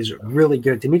half is really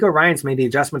good. D'Amico Ryans made the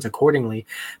adjustments accordingly.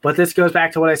 But this goes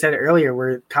back to what I said earlier,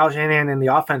 where Kyle Shanahan and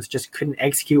the offense just couldn't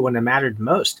execute when it mattered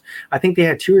most. I think they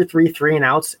had 2 or 3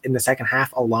 3-and-outs in the second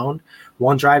half alone.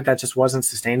 One drive that just wasn't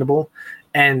sustainable.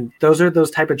 And those are those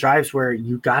type of drives where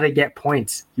you got to get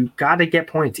points. You got to get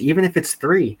points, even if it's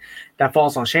 3. That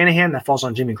falls on Shanahan. That falls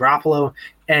on Jimmy Garoppolo.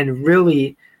 And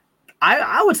really,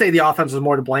 I would say the offense was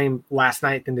more to blame last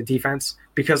night than the defense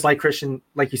because, like Christian,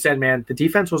 like you said, man, the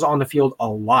defense was on the field a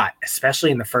lot, especially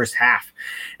in the first half.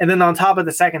 And then on top of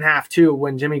the second half, too,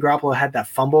 when Jimmy Garoppolo had that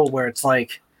fumble where it's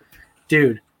like,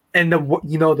 dude, and the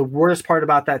worst part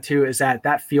about that, too, is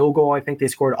that field goal I think they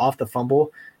scored off the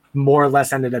fumble more or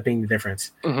less ended up being the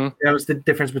difference. Mm-hmm. That was the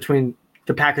difference between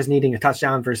the Packers needing a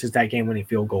touchdown versus that game-winning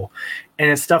field goal. And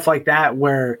it's stuff like that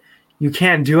where – you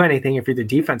can't do anything if you're the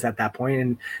defense at that point.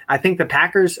 And I think the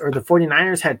Packers or the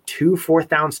 49ers had 2 4th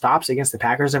down stops against the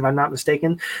Packers, if I'm not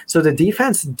mistaken. So the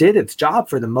defense did its job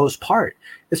for the most part.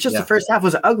 It's just the first half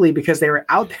was ugly because they were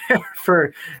out there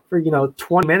for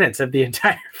 20 minutes of the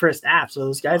entire first half. So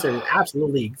those guys are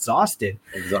absolutely exhausted.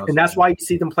 And that's why you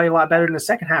see them play a lot better in the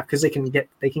second half because they can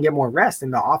get more rest.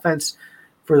 And the offense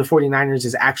for the 49ers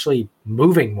is actually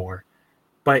moving more,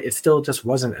 but it still just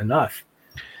wasn't enough.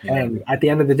 Yeah. And at the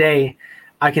end of the day,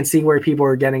 I can see where people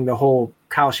are getting the whole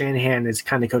Kyle Shanahan is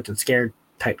kind of coaching scared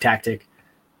type tactic.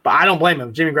 But I don't blame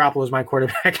him. Jimmy Garoppolo is my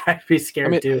quarterback. I'd be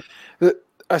scared too.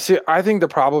 I think the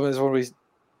problem is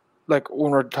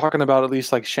when we're talking about at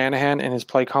least like Shanahan and his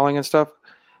play calling and stuff.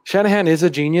 Shanahan is a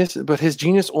genius, but his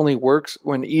genius only works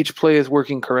when each play is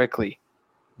working correctly.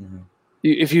 Mm-hmm.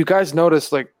 If you guys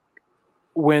notice, like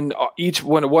when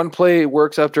one play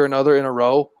works after another in a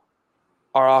row,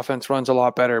 our offense runs a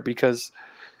lot better because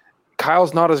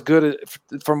Kyle's not as good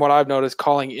at, from what I've noticed,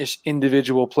 calling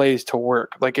individual plays to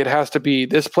work. Like it has to be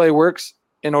this play works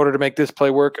in order to make this play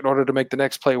work, in order to make the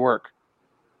next play work.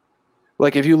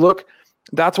 Like if you look,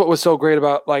 that's what was so great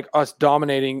about like us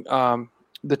dominating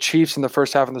the Chiefs in the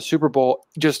first half of the Super Bowl.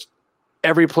 Just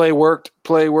every play worked,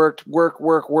 work,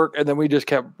 and then we just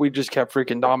kept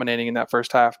freaking dominating in that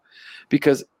first half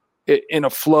because in a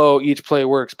flow, each play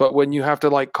works. But when you have to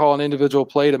like call an individual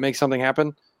play to make something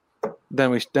happen,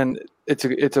 then it's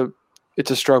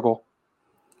a struggle.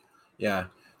 Yeah.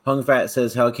 Hung Fat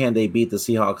says, how can they beat the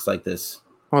Seahawks like this?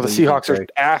 Well, the Seahawks are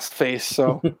ass face,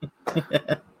 so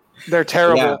they're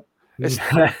terrible.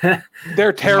 Yeah.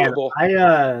 They're terrible.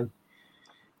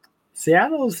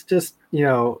 Seattle's just,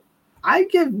 I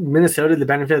give Minnesota the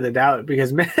benefit of the doubt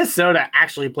because Minnesota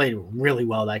actually played really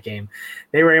well that game.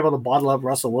 They were able to bottle up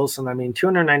Russell Wilson. I mean,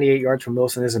 298 yards from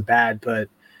Wilson isn't bad, but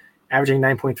averaging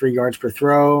 9.3 yards per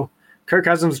throw. Kirk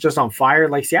Cousins was just on fire.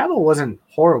 Like, Seattle wasn't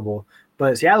horrible,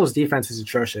 but Seattle's defense is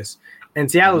atrocious. And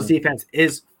Seattle's defense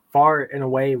is far and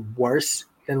away worse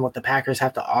than what the Packers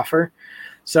have to offer.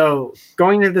 So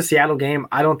going into the Seattle game,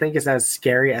 I don't think it's as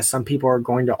scary as some people are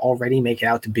going to already make it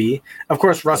out to be. Of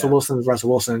course, Russell Wilson is Russell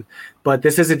Wilson, but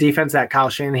this is a defense that Kyle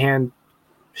Shanahan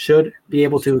should be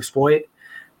able to exploit.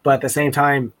 But at the same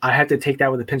time, I have to take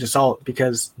that with a pinch of salt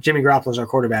because Jimmy Garoppolo is our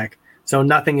quarterback. So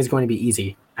nothing is going to be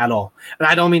easy at all. And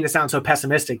I don't mean to sound so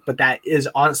pessimistic, but that is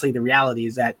honestly the reality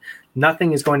is that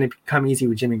nothing is going to become easy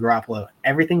with Jimmy Garoppolo.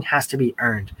 Everything has to be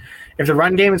earned. If the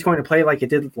run game is going to play like it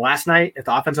did last night, if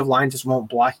the offensive line just won't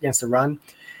block against the run,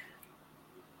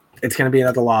 it's going to be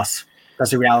another loss. That's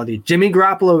the reality. Jimmy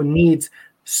Garoppolo needs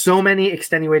so many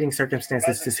extenuating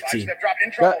circumstances to succeed.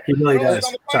 He really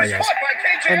does. Sorry, guys.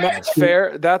 And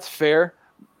that's fair.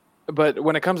 But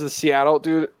when it comes to Seattle,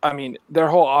 dude, I mean, their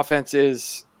whole offense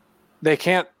is they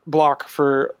can't block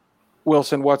for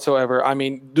Wilson whatsoever. I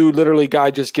mean, dude, literally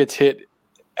guy just gets hit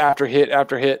after hit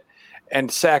after hit and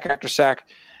sack after sack.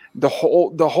 The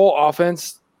whole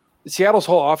offense, Seattle's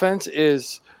whole offense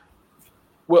is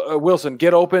Wilson,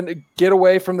 get open, get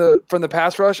away from the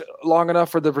pass rush long enough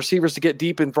for the receivers to get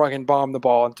deep and fucking bomb the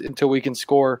ball until we can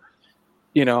score,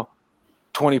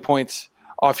 20 points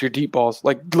off your deep balls.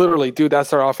 Like literally, dude,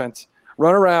 that's their offense.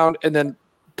 Run around and then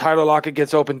Tyler Lockett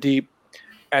gets open deep,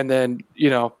 and then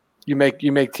you make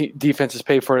defenses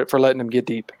pay for it for letting them get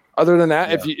deep. Other than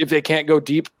that, if they can't go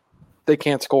deep, they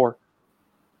can't score.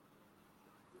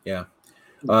 Yeah.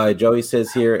 Joey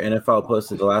says here, NFL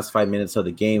posted the last 5 minutes of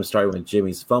the game starting with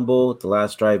Jimmy's fumble. The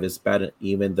last drive is bad,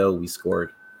 even though we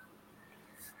scored.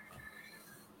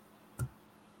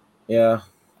 Yeah.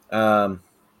 I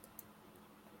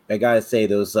gotta say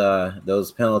those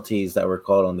penalties that were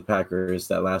called on the Packers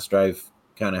that last drive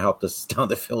kind of helped us down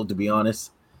the field, to be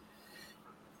honest.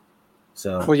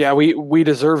 So well, yeah, we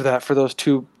deserve that for those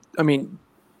two. I mean,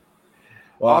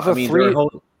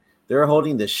 they're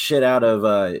holding the shit out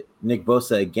of Nick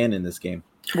Bosa again in this game.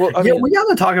 Well, we got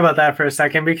to talk about that for a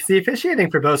second because the officiating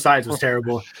for both sides was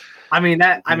terrible.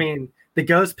 The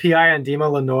ghost PI on Demo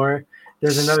Lenore.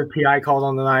 There's another PI called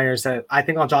on the Niners that I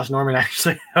think on Josh Norman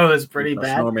actually that was pretty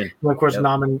bad. And of course,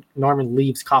 Norman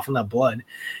leaves coughing up blood.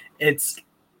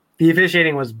 The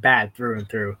officiating was bad through and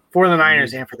through for the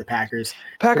Niners and for the Packers.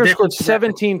 Packers scored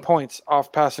 17 points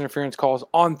off pass interference calls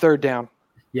on third down.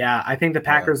 Yeah, I think the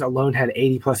Packers alone had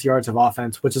 80-plus yards of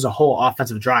offense, which is a whole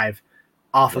offensive drive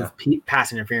off of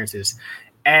pass interferences.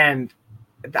 And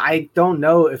I don't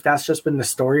know if that's just been the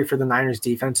story for the Niners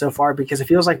defense so far, because it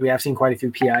feels like we have seen quite a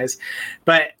few PIs.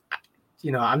 But,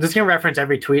 I'm just going to reference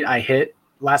every tweet I hit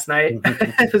last night.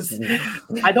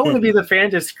 I don't want to be the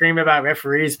fan to scream about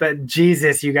referees, but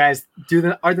Jesus, you guys,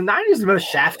 are the Niners the most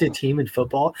shafted team in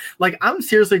football? Like, I'm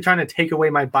seriously trying to take away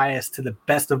my bias to the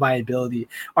best of my ability.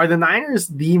 Are the Niners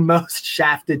the most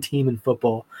shafted team in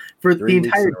football for the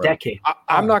entire decade?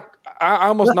 I'm not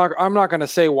going to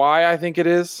say why I think it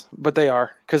is, but they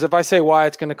are. Because if I say why,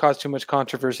 it's going to cause too much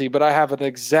controversy. But I have an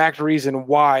exact reason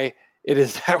why it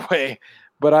is that way.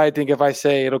 But I think if I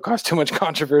say it'll cause too much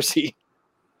controversy.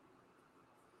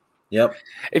 Yep.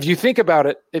 If you just think about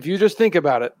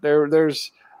it,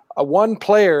 there's a one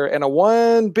player and a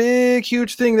one big,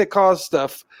 huge thing that caused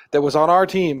stuff that was on our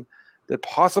team that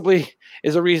possibly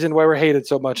is a reason why we're hated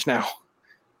so much now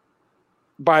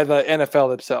by the NFL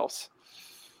themselves.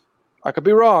 I could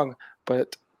be wrong,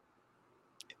 but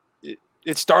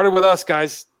it started with us,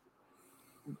 guys,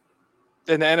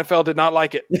 and the NFL did not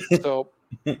like it. So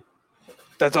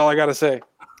that's all I got to say.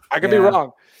 I could be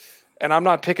wrong, and I'm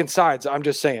not picking sides. I'm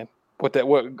just saying what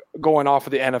going off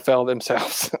of the NFL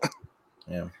themselves.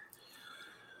 Yeah.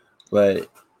 But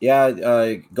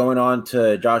going on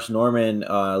to Josh Norman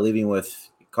leaving with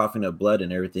coughing up blood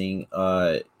and everything.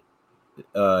 Ian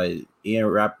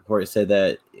Rappaport said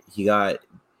that he got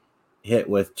hit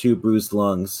with 2 bruised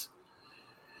lungs.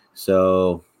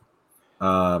 So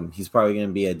he's probably going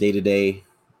to be a day-to-day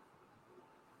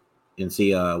and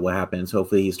see what happens.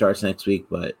 Hopefully he starts next week,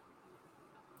 but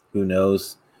who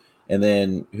knows? And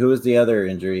then who was the other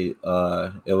injury?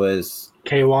 It was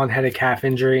K1 had a calf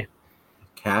injury.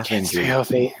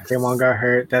 K1 got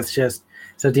hurt. That's just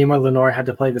so Demar Lenore had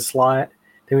to play the slot.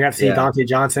 Then we got to see Dante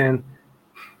Johnson.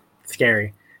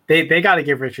 Scary. They got to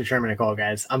give Richard Sherman a call,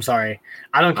 guys. I'm sorry.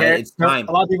 I don't care. It's time.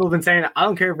 A lot of people have been saying, I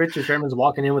don't care if Richard Sherman's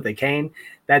walking in with a cane.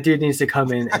 That dude needs to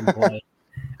come in and play.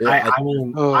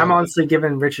 I'm honestly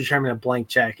giving Richard Sherman a blank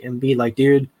check and be like,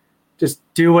 dude, just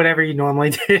do whatever you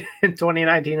normally did in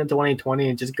 2019 and 2020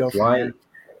 and just go from there.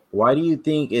 Why do you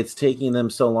think it's taking them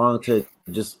so long to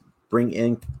just bring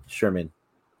in Sherman?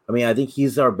 I mean, I think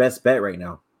he's our best bet right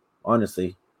now,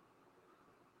 honestly.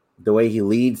 The way he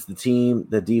leads the team,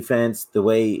 the defense, the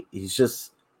way he's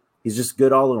just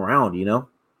good all around,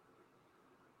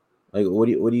 Like, what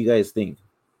do you guys think?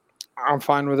 I'm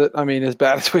fine with it. I mean, as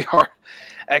bad as we are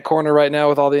at corner right now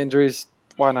with all the injuries,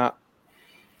 why not?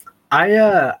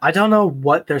 I don't know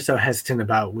what they're so hesitant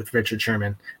about with Richard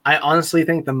Sherman. I honestly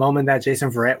think the moment that Jason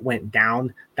Verrett went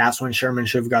down, that's when Sherman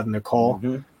should have gotten the call.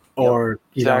 Mm-hmm. Or,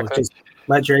 just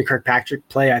let Jerry Kirkpatrick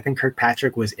play. I think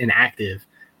Kirkpatrick was inactive.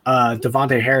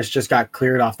 Devontae Harris just got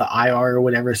cleared off the IR or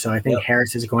whatever, so I think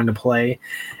Harris is going to play.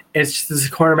 It's just, this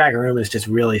cornerback room is just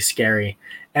really scary.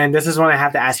 And this is when I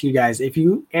have to ask you guys, if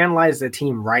you analyze the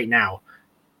team right now,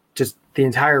 just the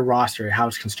entire roster, how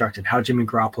it's constructed, how Jimmy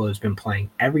Garoppolo has been playing,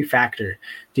 every factor,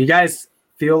 do you guys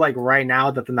feel like right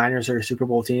now that the Niners are a Super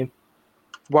Bowl team?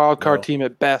 Wild card team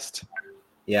at best.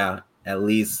 Yeah, at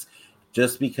least.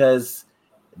 Just because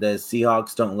the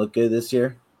Seahawks don't look good this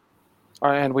year.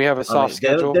 And we have a soft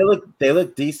schedule. They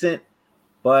look decent,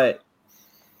 but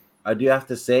I do have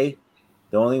to say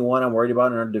the only one I'm worried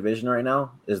about in our division right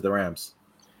now is the Rams.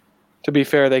 To be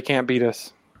fair, they can't beat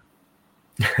us.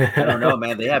 I don't know,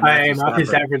 man. They have Matthew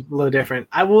Stafford a little different.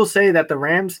 I will say that the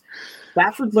Rams,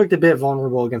 Stafford looked a bit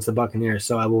vulnerable against the Buccaneers,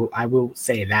 so I will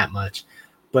say that much.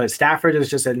 But Stafford is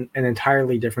just an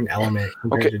entirely different element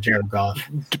compared to Jared Goff.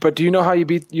 But do you know how you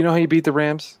beat the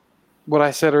Rams? What I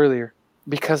said earlier.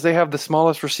 Because they have the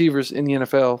smallest receivers in the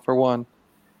NFL, for one.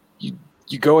 You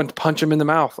go and punch them in the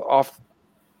mouth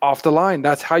off the line.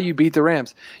 That's how you beat the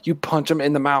Rams. You punch them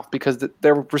in the mouth because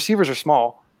their receivers are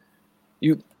small.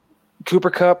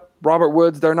 Cooper Kupp, Robert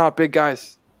Woods, they're not big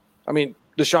guys. I mean,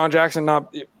 Deshaun Jackson,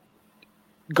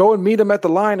 go and meet them at the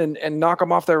line and knock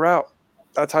them off their route.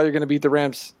 That's how you're going to beat the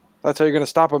Rams. That's how you're going to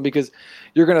stop them, because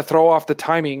you're going to throw off the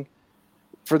timing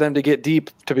for them to get deep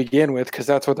to begin with, because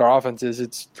that's what their offense is.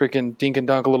 It's freaking dink and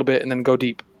dunk a little bit and then go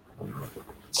deep.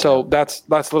 So that's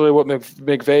literally what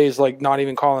McVay's like, not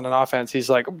even calling an offense. He's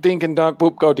like, dink and dunk,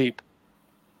 boop, go deep.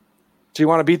 So you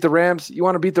want to beat the Rams? You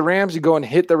go and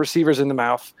hit the receivers in the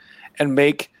mouth and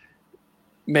make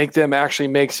them actually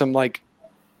make some like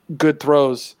good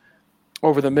throws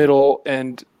over the middle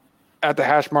and at the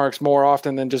hash marks more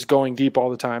often than just going deep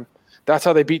all the time. That's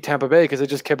how they beat Tampa Bay, because they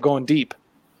just kept going deep.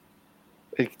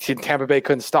 Tampa Bay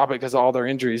couldn't stop it because of all their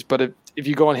injuries. But if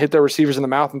you go and hit their receivers in the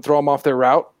mouth and throw them off their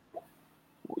route,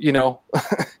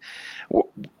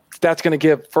 that's going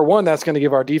to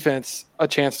give our defense a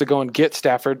chance to go and get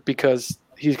Stafford because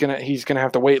he's gonna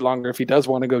have to wait longer if he does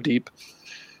want to go deep.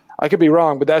 I could be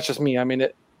wrong, but that's just me. I mean,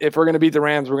 if we're going to beat the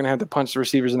Rams, we're going to have to punch the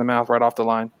receivers in the mouth right off the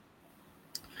line.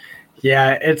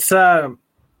 Yeah, it's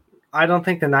I don't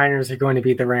think the Niners are going to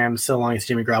beat the Rams so long as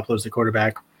Jimmy Garoppolo is the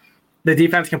quarterback. The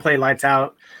defense can play lights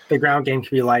out. The ground game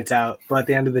can be lights out. But at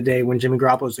the end of the day, when Jimmy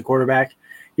Garoppolo is the quarterback,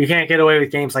 you can't get away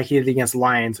with games like he did against the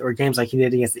Lions or games like he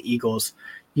did against the Eagles.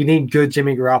 You need good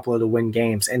Jimmy Garoppolo to win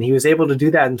games. And he was able to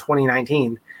do that in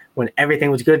 2019 when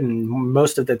everything was good and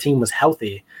most of the team was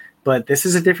healthy. But this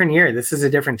is a different year. This is a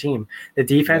different team. The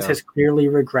defense has clearly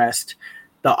regressed.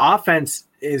 The offense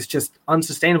is just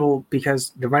unsustainable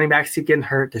because the running backs keep getting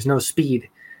hurt. There's no speed.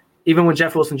 Even when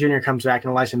Jeff Wilson Jr. comes back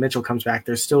and Elijah Mitchell comes back,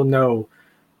 there's still no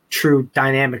true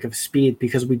dynamic of speed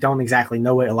because we don't exactly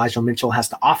know what Elijah Mitchell has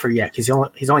to offer yet because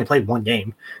he's only played one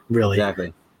game, really.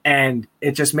 Exactly. And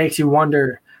it just makes you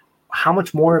wonder how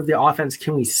much more of the offense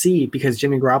can we see because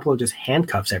Jimmy Garoppolo just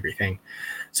handcuffs everything.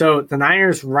 So the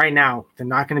Niners right now, they're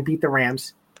not going to beat the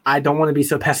Rams. I don't want to be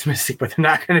so pessimistic, but they're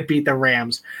not going to beat the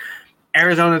Rams.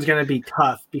 Arizona's going to be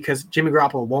tough because Jimmy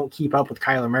Garoppolo won't keep up with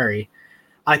Kyler Murray.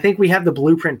 I think we have the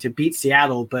blueprint to beat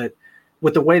Seattle, but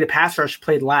with the way the pass rush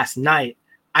played last night,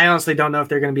 I honestly don't know if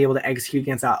they're going to be able to execute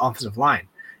against that offensive line.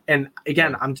 And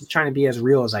again, I'm just trying to be as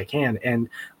real as I can. And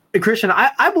Christian,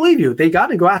 I believe you. They got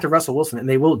to go after Russell Wilson, and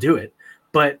they will do it.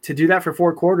 But to do that for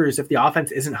 4 quarters, if the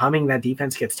offense isn't humming, that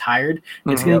defense gets tired.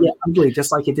 It's going to get ugly,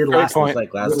 just like it did last night.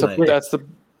 Like last night.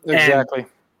 Exactly.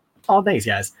 All thanks,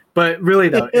 guys. But really,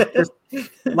 though, it's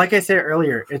just, like I said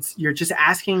earlier, you're just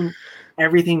asking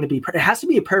everything to be. It has to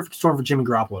be a perfect storm for Jimmy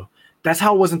Garoppolo. That's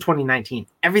how it was in 2019.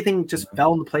 Everything just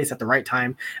fell into place at the right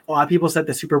time. A lot of people said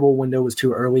the Super Bowl window was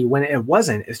too early when it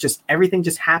wasn't. It's just everything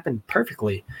just happened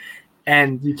perfectly.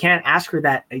 And you can't ask for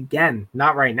that again,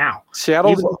 not right now.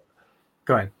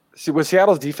 Go ahead. See, with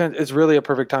Seattle's defense, it's really a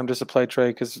perfect time just to play Trey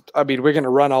because, I mean, we're going to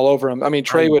run all over him. I mean,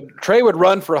 Trey would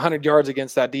run for 100 yards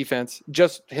against that defense,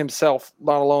 just himself,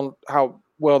 not alone how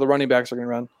well the running backs are going to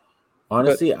run.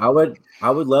 Honestly, I would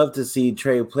love to see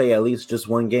Trey play at least just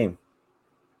one game,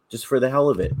 just for the hell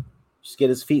of it. Just get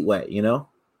his feet wet, you know?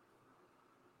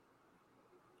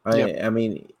 I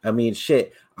mean,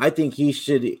 shit. I think he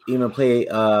should even play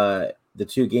the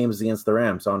 2 games against the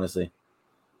Rams, honestly.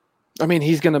 I mean,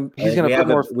 he's gonna put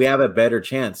more. We have a better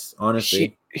chance,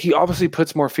 honestly. He obviously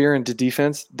puts more fear into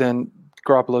defense than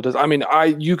Garoppolo does. I mean,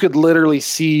 you could literally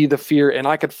see the fear, and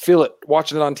I could feel it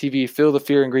watching it on TV. Feel the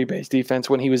fear in Green Bay's defense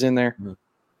when he was in there.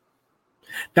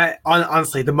 That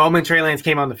honestly, the moment Trey Lance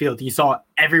came on the field, you saw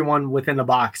everyone within the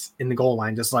box in the goal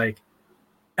line, just like,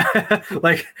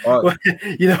 what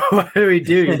do we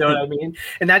do? You know what I mean?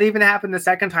 And that even happened the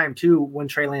second time too, when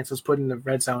Trey Lance was put in the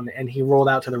red zone and he rolled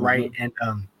out to the right and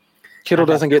Kittle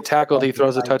doesn't get tackled. He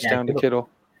throws a touchdown to Kittle.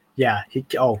 Yeah.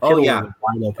 Kittle was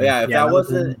wide open. Yeah, if that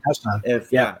wasn't touchdown. If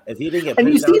he didn't get, and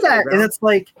you see that, and it's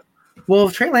like, well,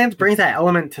 if Trey Lance brings that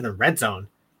element to the red zone,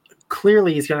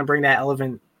 clearly he's going to bring that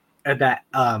element, that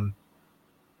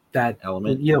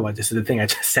element. You know what? This is the thing I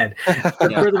just said. For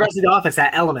the rest of the offense,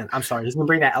 that element. I'm sorry, he's going to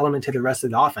bring that element to the rest of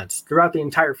the offense throughout the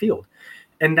entire field,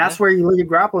 and that's where you look at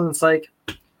Garoppolo and it's like,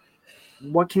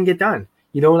 what can get done?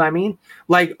 You know what I mean?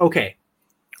 Like, okay.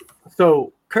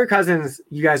 So Kirk Cousins,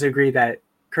 you guys agree that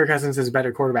Kirk Cousins is a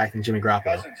better quarterback than Jimmy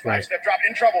Garoppolo, right? Step drop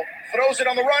in trouble, throws it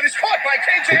on the run, is caught by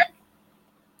KJ.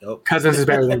 Nope. Cousins is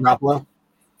better than Garoppolo.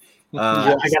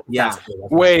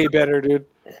 Way better, dude.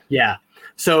 Yeah.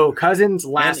 So Cousins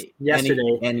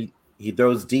yesterday, and he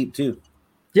throws deep too.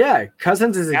 Yeah,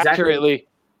 Cousins is accurately.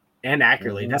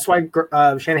 That's why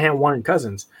Shanahan wanted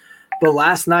Cousins. But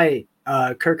last night,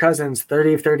 Kirk Cousins,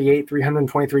 30 of 38,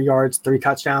 323 yards, 3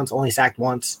 touchdowns, only sacked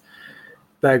once.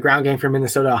 The ground game for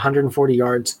Minnesota, 140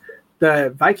 yards.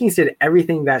 The Vikings did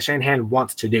everything that Shanahan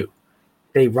wants to do.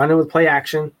 They run it with play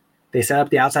action. They set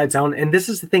up the outside zone. And this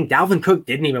is the thing, Dalvin Cook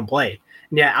didn't even play.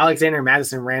 And yeah, Alexander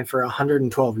Madison ran for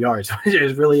 112 yards, which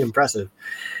is really impressive.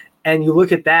 And you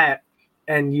look at that,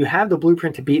 and you have the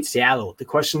blueprint to beat Seattle. The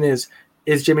question is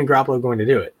Jimmy Garoppolo going to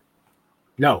do it?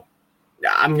 No.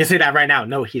 I'm going to say that right now.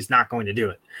 No, he's not going to do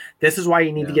it. This is why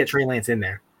you need to get Trey Lance in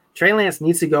there. Trey Lance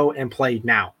needs to go and play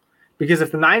now. Because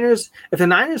if the Niners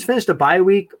finish the bye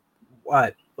week,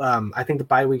 I think the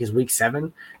bye week is week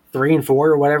 7, 3-4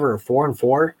 or whatever, or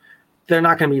 4-4, they're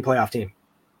not going to be a playoff team.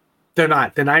 They're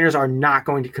not. The Niners are not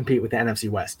going to compete with the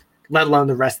NFC West, let alone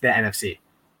the rest of the NFC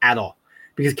at all.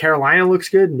 Because Carolina looks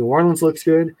good, New Orleans looks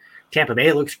good, Tampa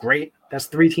Bay looks great. That's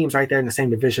 3 teams right there in the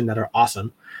same division that are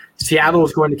awesome. Seattle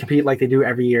is going to compete like they do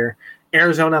every year.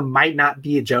 Arizona might not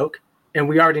be a joke, and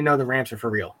we already know the Rams are for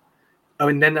real. Oh,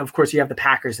 and then, of course, you have the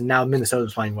Packers, and now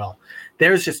Minnesota's playing well.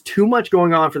 There's just too much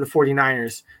going on for the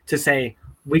 49ers to say,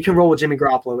 we can roll with Jimmy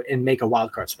Garoppolo and make a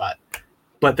wild card spot.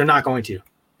 But they're not going to.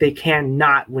 They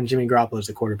cannot when Jimmy Garoppolo is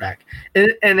the quarterback.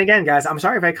 And again, guys, I'm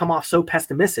sorry if I come off so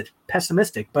pessimistic,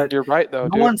 but you're right, though, no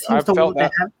dude. one seems to want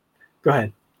to have. Go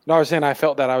ahead. No, I was saying I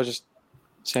felt that. I was just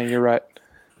saying you're right.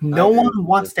 No one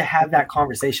wants to have that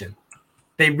conversation.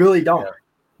 They really don't. Yeah.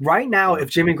 Right now, if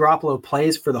Jimmy Garoppolo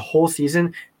plays for the whole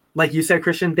season, like you said,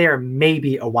 Christian, they are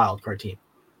maybe a wild card team.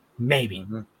 Maybe.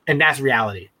 Mm-hmm. And that's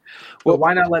reality. Well,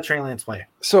 why not let Trey Lance play?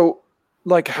 So,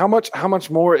 like, how much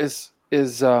more is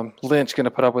Lynch going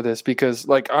to put up with this? Because,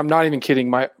 like, I'm not even kidding.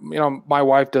 My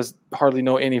wife does hardly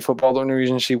know any football. The only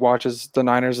reason she watches the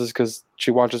Niners is because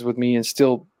she watches with me and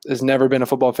still has never been a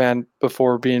football fan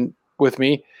before being with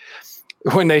me.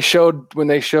 When they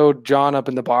showed John up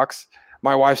in the box,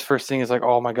 my wife's first thing is like,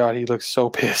 "Oh my God, he looks so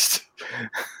pissed."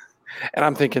 And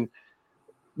I'm thinking,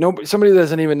 somebody that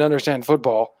doesn't even understand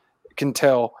football can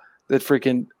tell that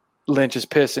freaking Lynch is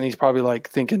pissed, and he's probably like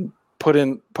thinking, put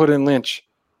in Lynch.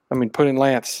 I mean, put in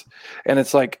Lance. And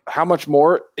it's like, how much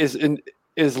more is Lynch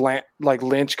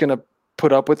going to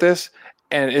put up with this,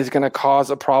 and is going to cause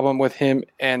a problem with him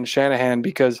and Shanahan?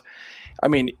 Because, I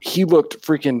mean, he looked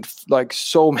freaking like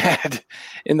so mad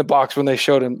in the box when they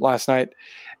showed him last night.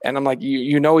 And I'm like,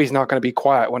 you know, he's not going to be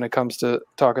quiet when it comes to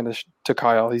talking to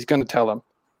Kyle. He's going to tell him.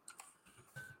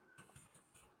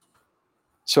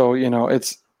 So, you know,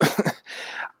 it's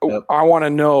yep. I want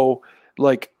to know,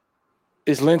 like,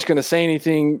 is Lynch going to say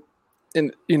anything?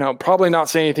 And, you know, probably not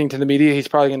say anything to the media. He's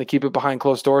probably going to keep it behind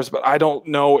closed doors. But I don't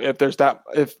know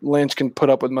if Lynch can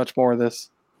put up with much more of this.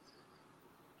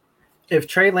 If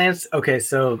Trey Lance, okay,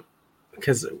 so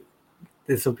because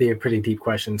this will be a pretty deep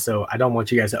question, so I don't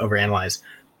want you guys to overanalyze.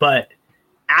 But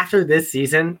after this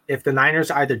season, if the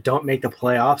Niners either don't make the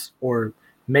playoffs or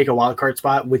make a wild card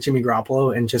spot with Jimmy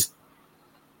Garoppolo and just,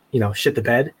 you know, shit the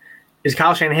bed, is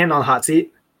Kyle Shanahan on the hot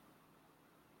seat?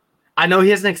 I know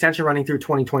he has an extension running through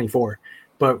 2024,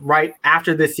 but right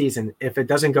after this season, if it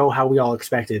doesn't go how we all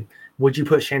expected, would you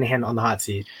put Shanahan on the hot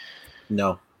seat?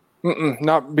 No.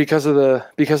 Not because of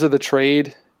the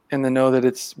trade and the know that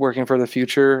it's working for the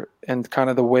future and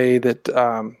kind of the way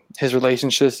that his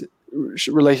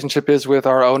relationship is with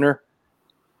our owner.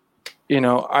 You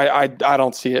know, I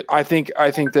don't see it. I think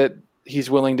that he's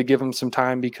willing to give him some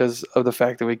time because of the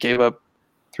fact that we gave up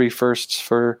 3 firsts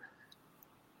for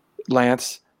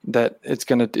Lance. That it's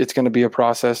gonna be a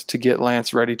process to get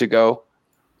Lance ready to go.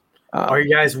 Are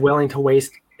you guys willing to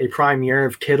waste a prime year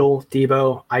of Kittle,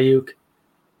 Debo, Ayuk?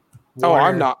 Warner,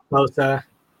 I'm not. Bosa,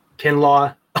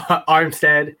 Kinlaw,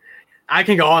 Armstead. I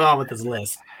can go on and on with this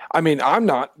list. I mean, I'm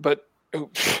not, but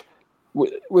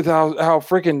with how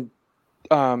freaking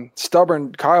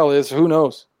stubborn Kyle is, who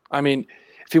knows? I mean,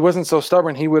 if he wasn't so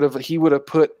stubborn, he would have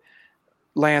put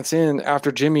Lance in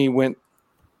after Jimmy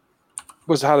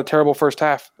had a terrible first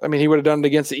half. I mean, he would have done it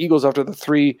against the Eagles after the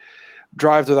 3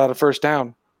 drives without a first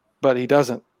down, but he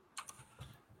doesn't.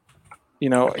 You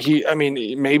know,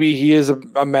 maybe he is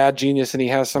a mad genius and he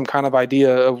has some kind of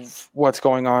idea of what's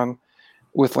going on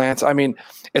with Lance. I mean,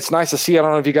 it's nice to see. I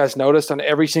don't know if you guys noticed on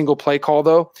every single play call,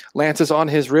 though, Lance is on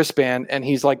his wristband and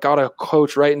he's like got a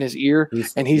coach right in his ear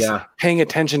and he's paying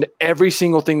attention to every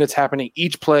single thing that's happening,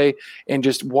 each play, and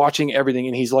just watching everything.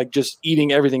 And he's like just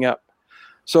eating everything up.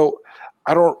 So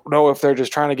I don't know if they're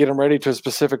just trying to get him ready to a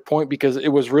specific point, because it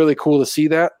was really cool to see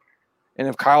that. And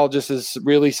if Kyle just is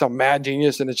really some mad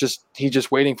genius and he's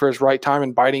just waiting for his right time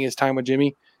and biding his time with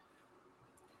Jimmy,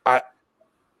 I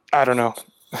don't know.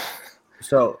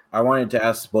 So I wanted to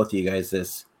ask both of you guys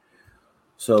this.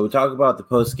 So we talk about the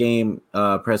post-game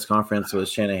press conference with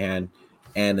Shanahan,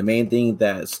 and the main thing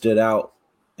that stood out,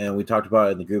 and we talked about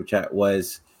it in the group chat,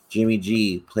 was Jimmy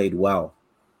G played well.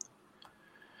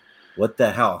 What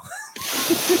the hell?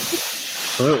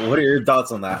 What are your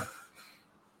thoughts on that?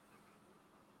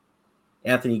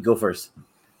 Anthony, go first.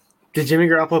 Did Jimmy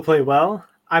Garoppolo play well?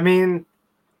 I mean,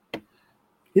 he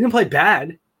didn't play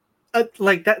bad.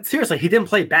 Like that, seriously, he didn't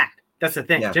play bad. That's the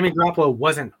thing. Yeah. Jimmy Garoppolo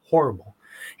wasn't horrible.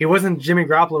 He wasn't Jimmy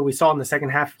Garoppolo we saw in the second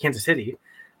half of Kansas City.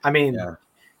 I mean,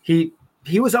 he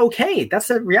was okay. That's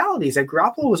the reality, is that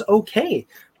Garoppolo was okay.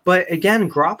 But again,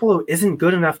 Garoppolo isn't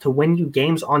good enough to win you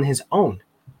games on his own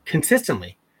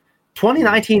consistently.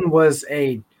 2019 was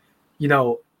a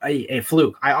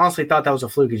fluke. I honestly thought that was a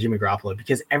fluke of Jimmy Garoppolo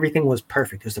because everything was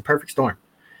perfect. It was the perfect storm.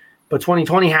 But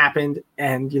 2020 happened,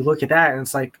 and you look at that, and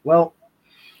it's like, well,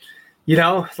 you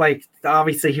know, like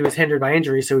obviously he was hindered by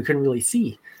injury, so we couldn't really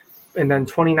see. And then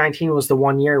 2019 was the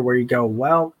one year where you go,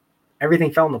 well,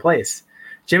 everything fell into place.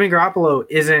 Jimmy Garoppolo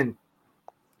isn't,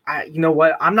 you know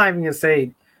what? I'm not even going to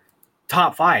say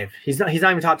top 5. He's not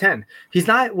even top 10. He's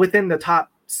not within the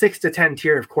top 6 to 10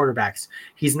 tier of quarterbacks.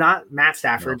 He's not Matt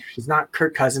Stafford. No. He's not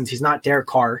Kirk Cousins. He's not Derek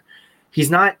Carr.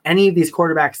 He's not any of these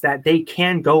quarterbacks that they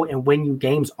can go and win you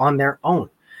games on their own.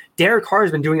 Derek Carr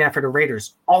has been doing that for the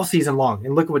Raiders all season long,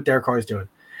 and look at what Derek Carr is doing.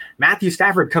 Matthew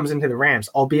Stafford comes into the Rams,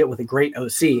 albeit with a great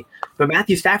OC, but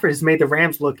Matthew Stafford has made the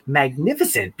Rams look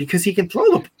magnificent because he can throw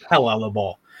the hell out of the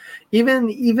ball. Even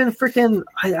freaking,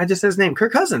 I just said his name,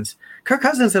 Kirk Cousins. Kirk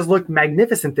Cousins has looked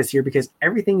magnificent this year because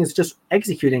everything is just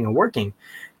executing and working.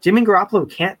 Jimmy Garoppolo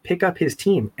can't pick up his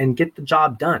team and get the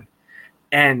job done.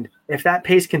 And if that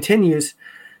pace continues,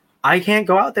 I can't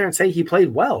go out there and say he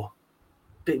played well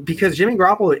because Jimmy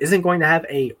Garoppolo isn't going to have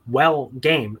a well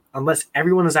game unless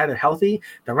everyone is either healthy,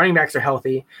 the running backs are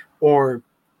healthy, or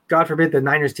God forbid the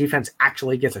Niners defense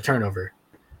actually gets a turnover.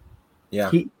 Yeah.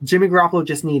 Jimmy Garoppolo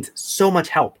just needs so much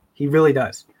help. He really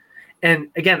does. And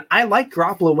again, I like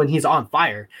Garoppolo when he's on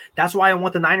fire. That's why I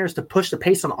want the Niners to push the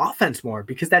pace on offense more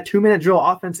because that 2-minute drill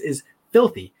offense is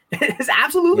filthy. It's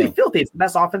absolutely filthy. It's the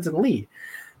best offense in the league.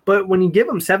 But when you give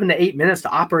them 7 to 8 minutes to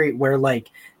operate where like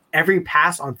every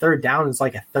pass on third down is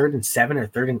like a 3rd and 7 or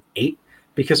 3rd and 8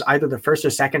 because either the first or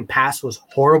second pass was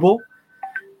horrible,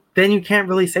 then you can't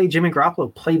really say Jimmy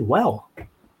Garoppolo played well.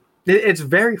 It's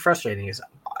very frustrating. It's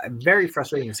very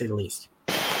frustrating to say the least.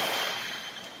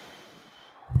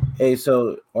 Hey,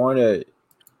 so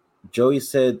Joey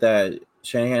said that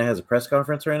Shanahan has a press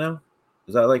conference right now.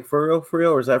 Is that like for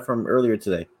real, or is that from earlier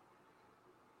today?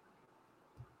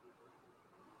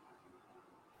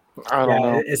 I don't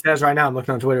know. It says right now, I'm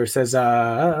looking on Twitter, it says,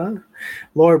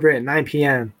 Laura Britt, 9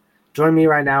 p.m. Join me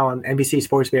right now on NBC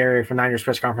Sports Bay Area for Niners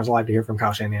press conference live to hear from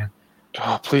Kyle Shanahan.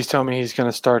 Oh, please tell me he's going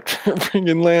to start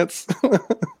bringing Lance.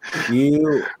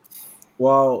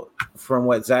 Well, from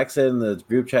what Zach said in the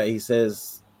group chat, he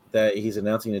says that he's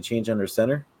announcing a change under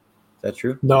center. Is that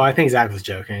true? No, I think Zach was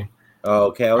joking. Oh,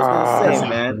 okay. I was going to say,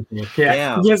 man. Yeah.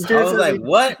 Damn. Yes, I was like,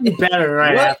 what? Better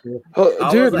right what? after.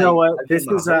 Oh, dude, you know what? This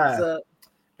is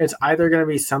it's either going to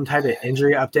be some type of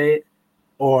injury update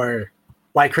or,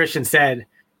 like Christian said,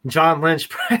 John Lynch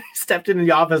stepped into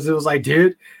the office and was like,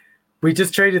 dude, we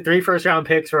just traded 3 first-round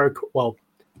picks for,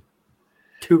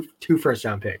 two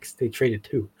first-round picks. They traded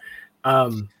 2.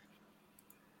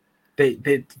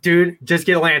 Dude, just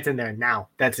get Lance in there now.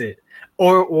 That's it.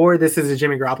 Or this is a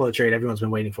Jimmy Garoppolo trade everyone's been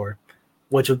waiting for,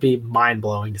 which would be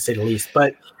mind-blowing to say the least.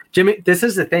 But Jimmy, this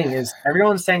is the thing is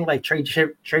everyone's saying like trade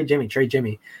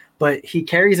Jimmy, but he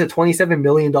carries a $27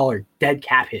 million dead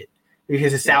cap hit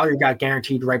because his salary got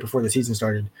guaranteed right before the season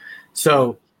started.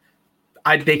 So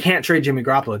they can't trade Jimmy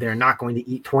Garoppolo. They're not going to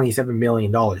eat $27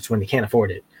 million when they can't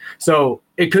afford it. So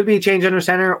it could be a change under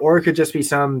center, or it could just be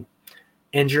some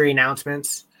injury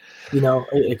announcements. You know,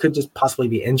 it could just possibly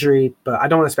be injury, but I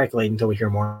don't want to speculate until we hear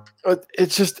more.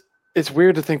 It's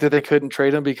weird to think that they couldn't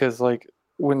trade him because, like,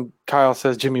 when Kyle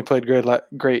says Jimmy played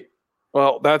great,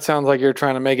 well, that sounds like you're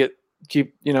trying to make it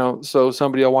keep, so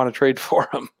somebody will want to trade for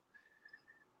him.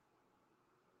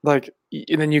 Like,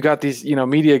 and then you got these,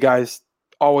 media guys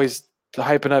always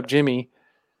hyping up Jimmy.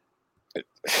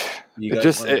 You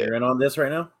guys you're in on this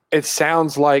right now? It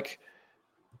sounds like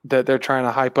that they're trying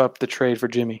to hype up the trade for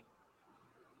Jimmy.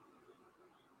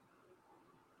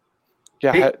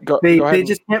 Yeah, go ahead. They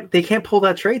just can't pull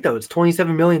that trade though. It's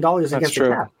 $27 million against the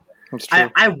cap. That's true.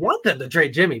 I want them to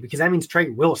trade Jimmy because that means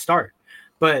trade will start.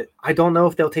 But I don't know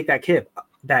if they'll take that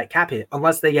cap hit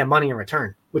unless they get money in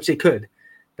return, which they could.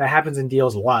 That happens in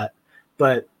deals a lot.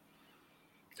 But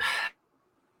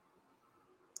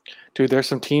dude, there's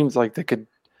some teams like that could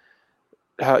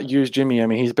use Jimmy. I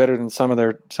mean, he's better than some of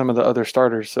the other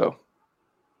starters. So,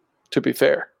 to be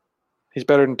fair, he's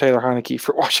better than Taylor Heineke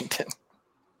for Washington.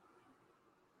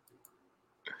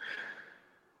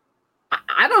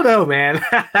 I don't know, man.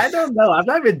 I don't know. I'm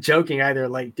not even joking either.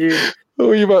 Like, dude.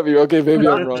 Oh, you might be. Okay, maybe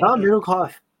I'm wrong. John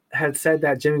Middlecoff had said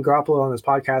that Jimmy Garoppolo on his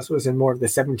podcast was in more of the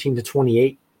 17 to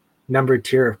 28 numbered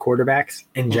tier of quarterbacks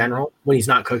in general when he's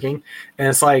not cooking. And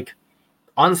it's like,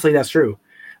 honestly, that's true.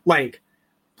 Like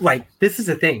this is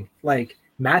the thing. Like,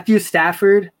 Matthew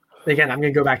Stafford, again, I'm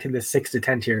going to go back to the 6 to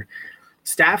 10 tier.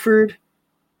 Stafford,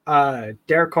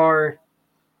 Derek Carr,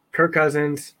 Kirk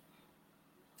Cousins,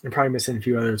 I'm probably missing a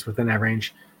few others within that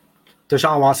range.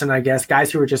 Deshaun Watson, I guess,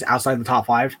 guys who are just outside the top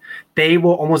 5, they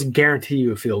will almost guarantee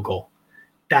you a field goal.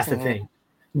 That's the thing.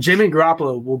 Jimmy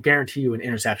Garoppolo will guarantee you an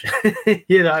interception.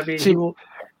 You know what I mean? He will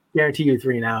guarantee you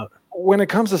 3 and out. When it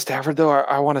comes to Stafford, though,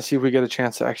 I want to see if we get a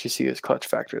chance to actually see his clutch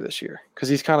factor this year because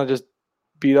he's kind of just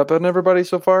beat up on everybody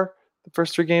so far, the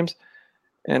first 3 games.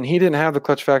 And he didn't have the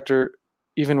clutch factor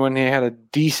even when he had a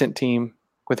decent team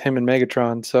with him and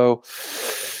Megatron. So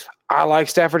I like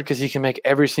Stafford because he can make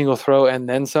every single throw and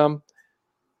then some.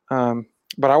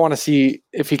 But I want to see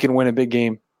if he can win a big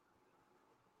game.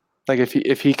 Like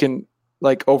if he can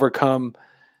like overcome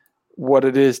what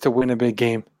it is to win a big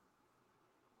game.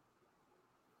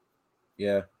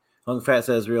 Yeah. Hung Fat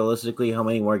says, realistically, how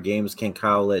many more games can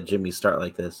Kyle let Jimmy start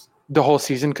like this? The whole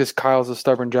season, because Kyle's a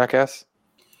stubborn jackass.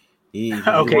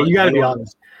 Okay, you got to be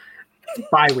honest.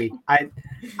 Bye week.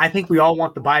 I think we all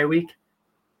want the bye week.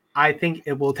 I think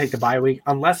it will take the bye week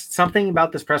unless something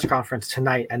about this press conference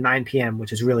tonight at 9 p.m.,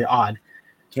 which is really odd.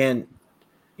 I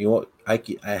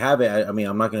have it. I mean,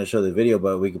 I'm not going to show the video,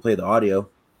 but we can play the audio.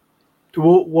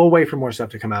 We'll wait for more stuff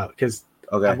to come out because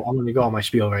Okay. I'm going to go on my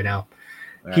spiel right now.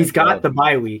 All He's right, got the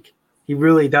bye week. He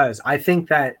really does. I think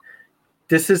that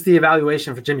this is the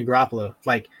evaluation for Jimmy Garoppolo.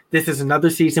 Like, this is another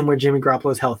season where Jimmy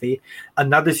Garoppolo is healthy,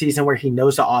 another season where he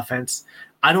knows the offense.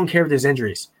 I don't care if there's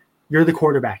injuries. You're the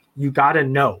quarterback. You got to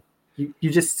know. You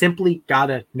just simply got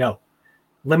to know.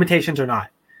 Limitations or not.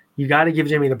 You got to give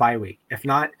Jimmy the bye week. If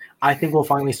not, I think we'll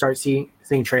finally start seeing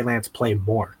Trey Lance play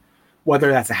more.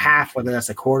 Whether that's a half, whether that's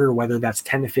a quarter, whether that's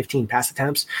 10 to 15 pass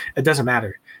attempts, it doesn't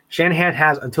matter. Shanahan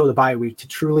has until the bye week to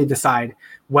truly decide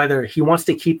whether he wants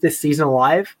to keep this season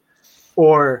alive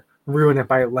or ruin it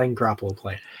by letting Garoppolo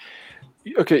play.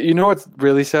 Okay, you know what's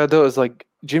really sad, though, is like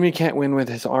Jimmy can't win with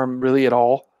his arm really at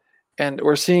all. And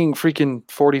we're seeing freaking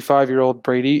 45-year-old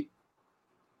Brady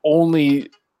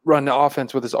only run the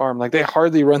offense with his arm. Like, they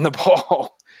hardly run the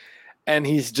ball. And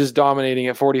he's just dominating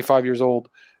at 45 years old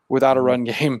without a run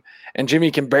game. And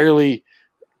Jimmy can barely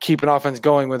keep an offense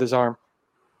going with his arm.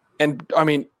 And, I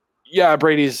mean, yeah,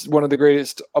 Brady's one of the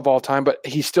greatest of all time, but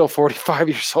he's still 45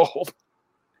 years old.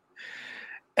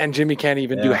 And Jimmy can't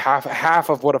even do half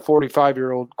of what a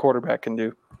 45-year-old quarterback can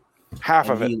do. Half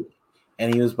of it.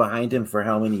 And he was behind him for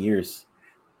how many years?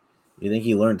 You think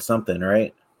he learned something,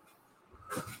 right?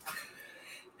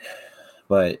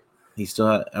 But he still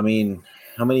had, I mean,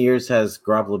 how many years has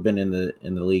Garoppolo been in the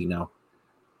league now?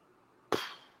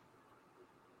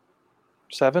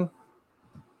 7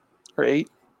 or 8.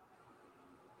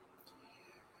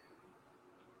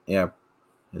 Yeah,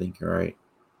 I think you're right.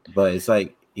 But it's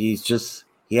like he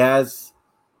has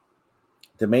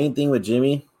the main thing with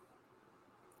Jimmy,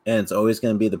 and it's always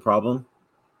going to be the problem,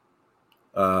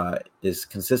 is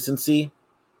consistency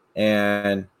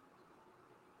and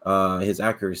his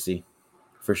accuracy.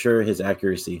 For sure, his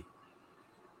accuracy.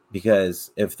 Because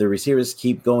if the receivers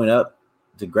keep going up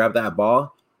to grab that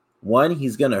ball, one,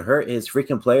 he's going to hurt his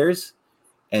freaking players.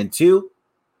 And two,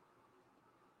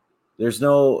 there's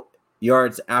no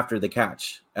yards after the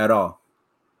catch at all.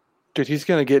 Dude, he's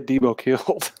going to get Debo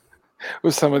killed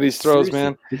with some of these throws, Seriously.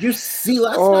 man. Did you see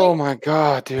last night? Oh, my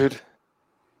God, dude.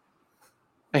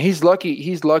 And he's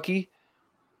lucky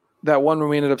that one when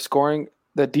we ended up scoring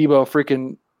that Debo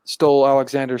freaking stole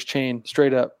Alexander's chain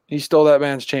straight up. He stole that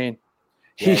man's chain.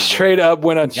 He straight up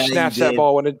went and snatched that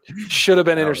ball when it should have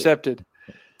been intercepted.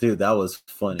 Dude, that was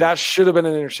funny. That should have been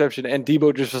an interception. And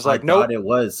Debo just was like, nope. It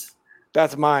was.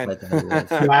 That's mine.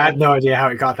 I had no idea how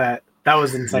he got that. That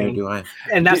was insane.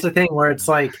 And that's the thing where it's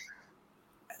like,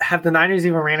 have the Niners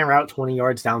even ran a route 20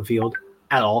 yards downfield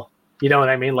at all? You know what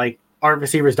I mean? Like, our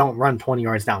receivers don't run 20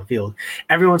 yards downfield.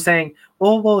 Everyone's saying,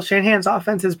 well, Shanahan's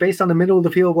offense is based on the middle of the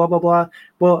field, blah, blah, blah.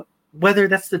 Well, whether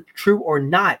that's the true or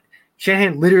not,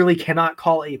 Shanahan literally cannot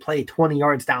call a play 20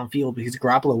 yards downfield because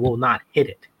Garoppolo will not hit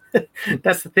it.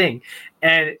 That's the thing.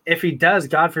 And if he does,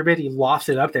 God forbid, he lofts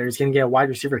it up there, he's going to get a wide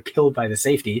receiver killed by the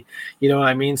safety. You know what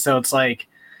I mean? So it's like,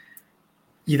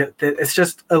 you know, it's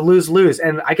just a lose-lose.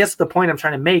 And I guess the point I'm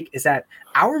trying to make is that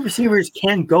our receivers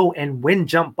can go and win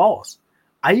jump balls.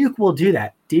 Ayuk will do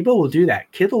that. Debo will do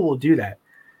that. Kittle will do that.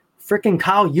 Freaking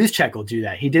Kyle Juszczyk will do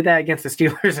that. He did that against the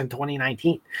Steelers in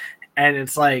 2019. And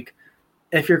it's like,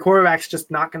 if your quarterback's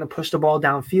just not going to push the ball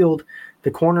downfield,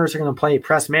 the corners are going to play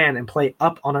press man and play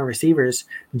up on our receivers,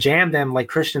 jam them like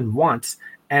Christian wants,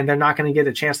 and they're not going to get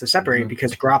a chance to separate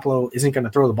because Garoppolo isn't going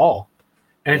to throw the ball.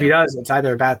 And if he does, it's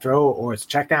either a bad throw or it's a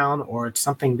check down or it's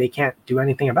something they can't do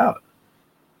anything about.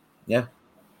 Yeah.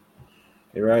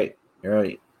 You're right.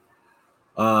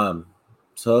 So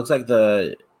it looks like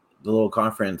the little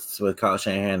conference with Kyle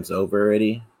Shanahan's over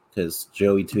already because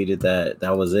Joey tweeted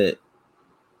that was it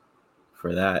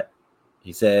for that.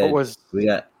 He said we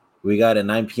got a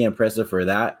 9 p.m. presser for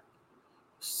that.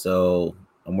 So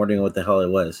I'm wondering what the hell it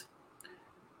was.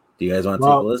 Do you guys want to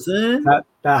take a listen?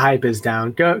 That hype is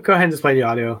down. Go ahead and just play the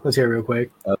audio. Let's hear it real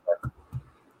quick. Okay.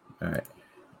 All right.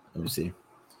 Let me see.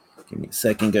 Give me a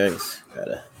second, guys.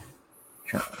 Gotta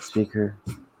turn on the speaker.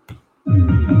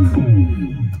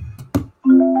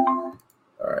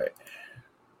 All right.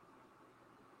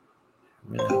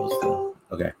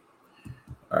 Okay.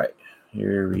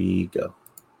 Here we go.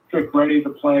 Ready to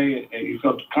play. You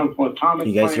feel comfortable with Thomas.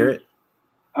 Can you guys hear it?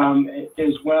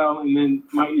 As well, and then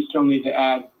might you still need to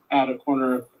add a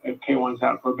corner if K1's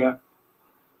out for a bit?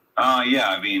 Yeah,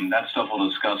 I mean, that stuff we'll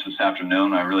discuss this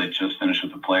afternoon. I really just finished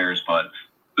with the players, but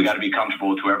we got to be comfortable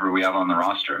with whoever we have on the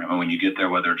roster. I mean, when you get there,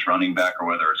 whether it's running back or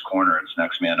whether it's corner, it's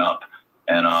next man up.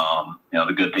 And,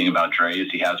 the good thing about Dre is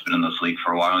he has been in this league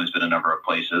for a while. He's been a number of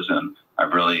places, and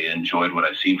I've really enjoyed what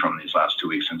I've seen from him these last 2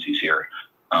 weeks since he's here.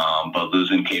 But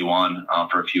losing K1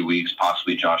 for a few weeks,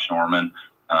 possibly Josh Norman,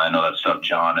 I know that's stuff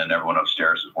John and everyone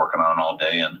upstairs is working on all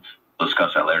day, and we'll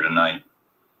discuss that later tonight.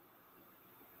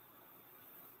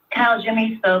 Kyle,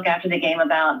 Jimmy spoke after the game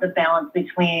about the balance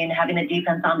between having the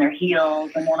defense on their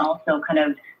heels and then also kind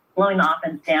of slowing the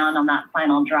offense down on that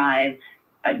final drive.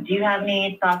 Do you have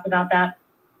any thoughts about that?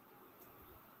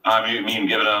 You mean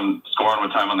giving them scoring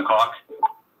with time on the clock?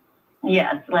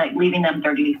 Yes, like leaving them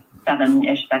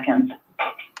 37-ish seconds.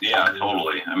 Yeah,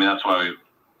 totally. I mean, that's why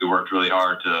we worked really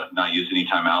hard to not use any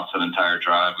timeouts that entire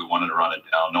drive. We wanted to run it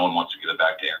down. No one wants to give it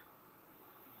back to Aaron.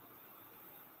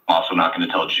 I'm also not going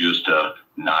to tell Juice to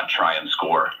not try and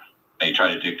score. They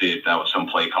try to dictate that with some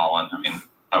play calling. I mean,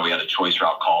 we had a choice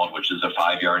route called, which is a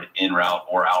 5-yard in route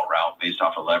or out route based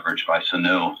off of leverage by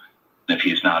Sanu. And if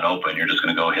he's not open, you're just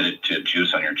going to go hit it to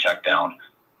Juice on your check down.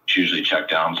 It's usually check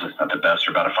downs. It's not the best.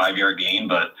 They're about a 5-yard gain,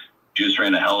 but Juice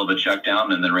ran a hell of a check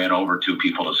down and then ran over 2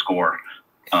 people to score.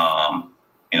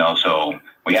 So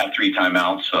we have 3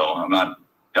 timeouts. So I'm not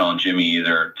telling Jimmy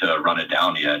either to run it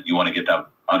down yet. You want to get that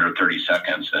under 30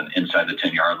 seconds and inside the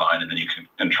 10-yard line, and then you can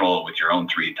control it with your own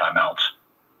 3 timeouts.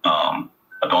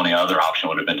 But the only other option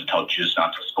would have been to tell Juice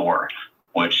not to score,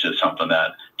 which is something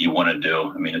that you want to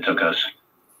do. I mean, it took us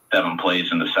 7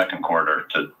 plays in the second quarter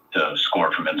to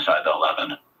score from inside the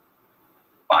 11,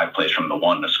 5 plays from the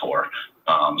 1 to score.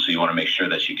 So you want to make sure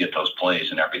that you get those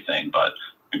plays and everything, but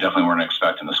we definitely weren't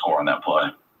expecting the score on that play.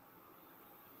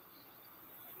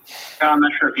 I'm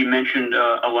not sure if you mentioned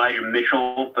Elijah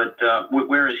Mitchell, but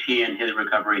where is he in his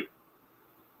recovery?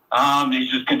 He's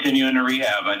just continuing to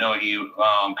rehab. I know he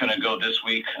couldn't go this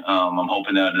week. I'm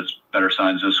hoping that it's better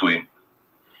signs this week.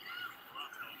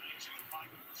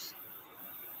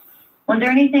 Was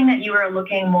there anything that you were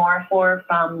looking more for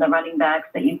from the running backs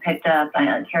that you picked up,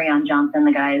 Kerryon Johnson,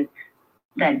 the guys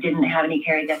that didn't have any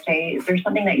carries yesterday? Is there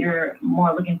something that you're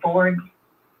more looking forward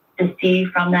to see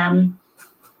from them?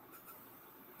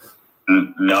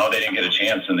 No, they didn't get a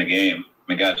chance in the game.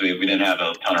 I mean, guys, we didn't have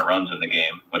a ton of runs in the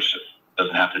game, which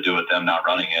doesn't have to do with them not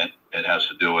running it. It has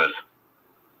to do with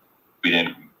we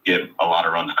didn't get a lot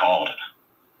of runs called.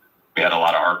 We had a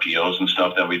lot of RPOs and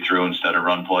stuff that we threw instead of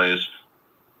run plays.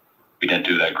 We didn't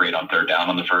do that great on third down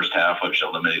in the first half, which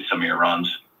eliminated some of your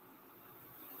runs.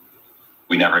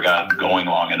 We never got going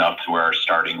long enough to where our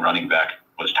starting running back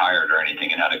was tired or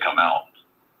anything and had to come out.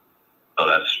 So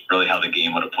that's really how the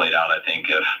game would have played out, I think,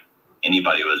 if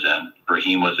anybody was in. If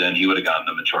Raheem was in, he would have gotten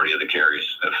the majority of the carries.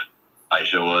 If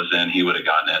Aisha was in, he would have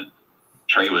gotten it.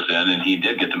 Trey was in, and he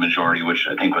did get the majority, which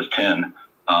I think was 10.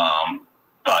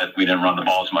 But we didn't run the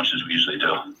ball as much as we usually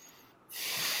do.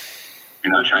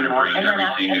 You're not trying to bring in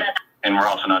everything, and we're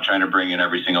also not trying to bring in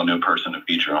every single new person to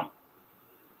feature them.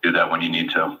 Do that when you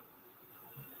need to.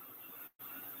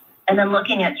 And then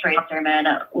looking at Trey Sermon,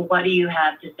 what do you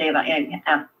have to say about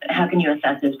how can you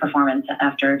assess his performance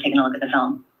after taking a look at the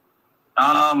film?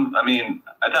 I mean,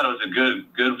 I thought it was a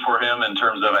good for him in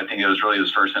terms of, I think it was really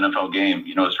his first NFL game.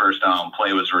 You know, his first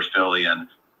play was versus Philly, and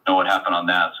know what happened on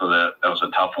that. So that was a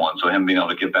tough one. So him being able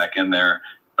to get back in there,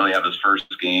 really have his first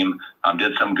game,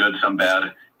 did some good, some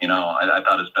bad. You know, I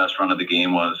thought his best run of the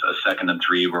game was a 2nd and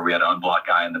 3 where we had an unblocked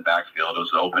guy in the backfield. It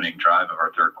was the opening drive of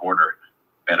our third quarter.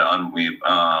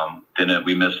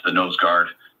 We missed the nose guard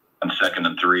on 2nd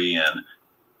and 3 and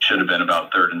should have been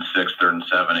about 3rd and 6, 3rd and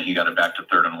 7, and he got it back to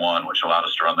 3rd and 1, which allowed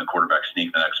us to run the quarterback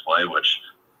sneak the next play, which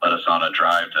led us on a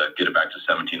drive to get it back to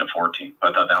 17-14.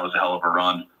 I thought that was a hell of a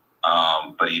run.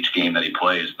 But each game that he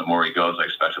plays, the more he goes, I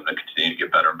expect him to continue to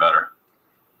get better and better.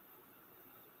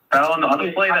 On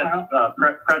the play that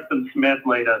Preston Smith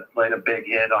laid a big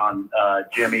hit on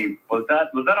Jimmy, was that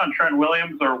on Trent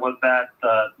Williams, or was that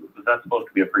supposed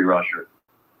to be a free rusher?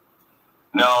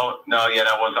 No,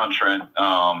 that was on Trent.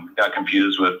 Got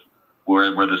confused with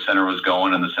where the center was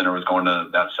going, and the center was going to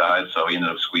that side, so he ended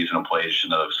up squeezing a play. He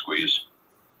shouldn't have squeezed.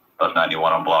 Left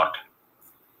 91 unblocked.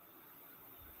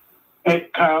 Hey,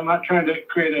 Kyle, I'm not trying to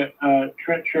create a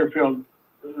Trent Sherfield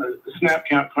snap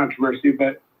count controversy,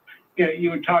 but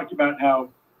you had talked about how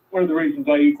one of the reasons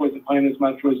Ayuk wasn't playing as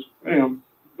much was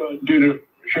due to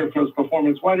Sherfield's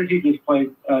performance. Why did he just play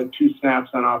 2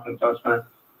 snaps on offense last night?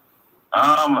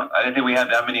 I didn't think we had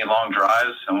that many long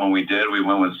drives, and when we did, we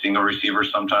went with single receivers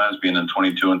sometimes, being in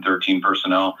 22 and 13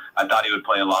 personnel. I thought he would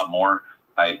play a lot more.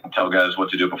 I tell guys what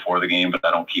to do before the game, but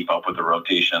I don't keep up with the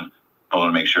rotation. Told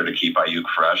him to make sure to keep Ayuk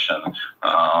fresh, and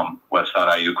West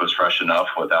thought Ayuk was fresh enough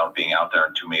without being out there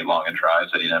in too many long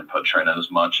drives that he didn't put Trent in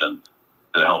as much, and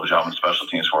did a hell of a job in special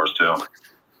teams for us too.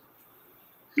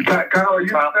 Kyle, are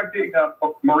you expecting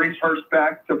Maurice Hurst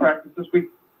back to practice this week?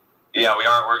 Yeah, we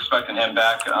are. We're expecting him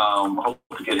back. Hope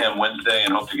to get him Wednesday,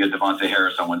 and hope to get Devontae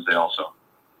Harris on Wednesday also.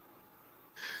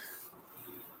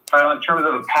 In terms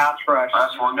of the pass rush,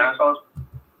 Last one, guys.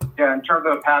 Yeah, in terms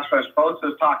of the pass rush,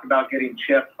 Bosa's talked about getting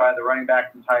chipped by the running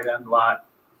backs and tight ends a lot.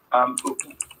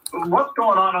 What's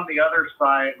going on the other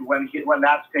side when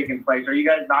that's taking place? Are you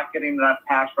guys not getting enough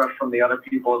pass rush from the other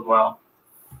people as well?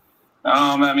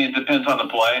 I mean, it depends on the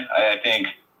play. I think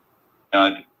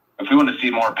if we want to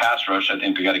see more pass rush, I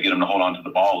think we got to get them to hold on to the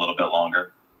ball a little bit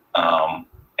longer. I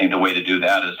think the way to do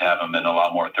that is to have them in a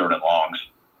lot more third and longs.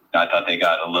 I thought they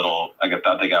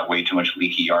got way too much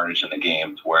leaky yardage in the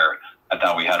game, where I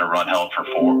thought we had a run held for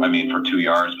 2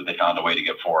 yards, but they found a way to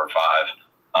get 4 or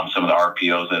 5. Some of the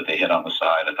RPOs that they hit on the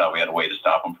side, I thought we had a way to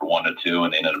stop them for 1 to 2,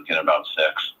 and they ended up getting about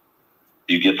 6.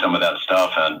 You get some of that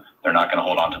stuff, and they're not going to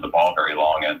hold on to the ball very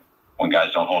long. And when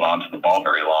guys don't hold on to the ball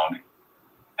very long,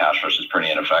 pass rush is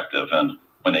pretty ineffective. And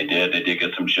when they did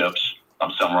get some chips.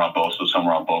 Some were on both, so some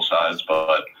were on both sides,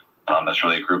 but that's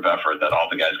really a group effort that all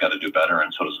the guys got to do better,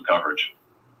 and so does the coverage.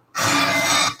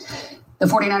 The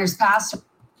 49ers passed.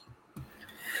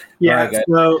 Yeah, right,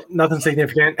 so nothing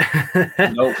significant.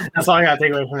 Nope. That's all I got to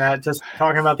take away from that. Just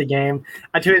talking about the game.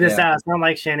 I tweeted this out. It's not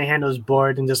like Shanahan was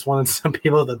bored and just wanted some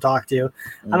people to talk to.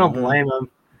 I don't blame him.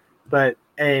 But,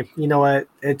 hey, you know what?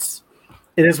 It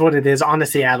is what it is on to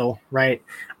Seattle, right?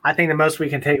 I think the most we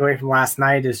can take away from last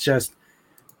night is just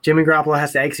Jimmy Garoppolo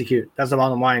has to execute. That's the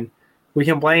bottom line. We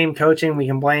can blame coaching, we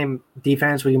can blame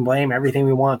defense, we can blame everything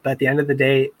we want, but at the end of the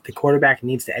day, the quarterback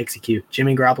needs to execute.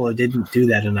 Jimmy Garoppolo didn't do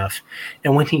that enough.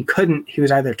 And when he couldn't, he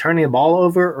was either turning the ball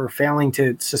over or failing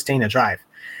to sustain a drive.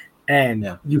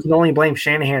 And you can only blame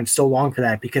Shanahan so long for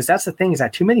that, because that's the thing, is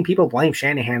that too many people blame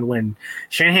Shanahan when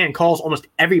Shanahan calls almost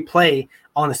every play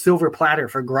on a silver platter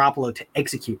for Garoppolo to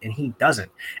execute, and he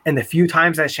doesn't. And the few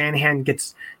times that Shanahan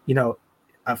gets, a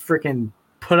freaking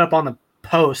put up on the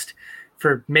post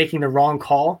for making the wrong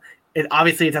call,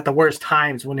 obviously it's at the worst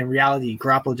times, when in reality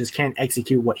Garoppolo just can't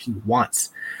execute what he wants.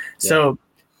 Yeah. So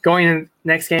going in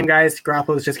next game, guys,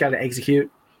 Garoppolo's just got to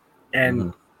execute,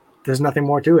 and there's nothing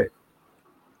more to it.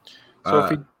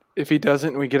 So if he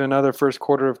doesn't, we get another first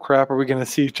quarter of crap. Are we going to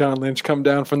see John Lynch come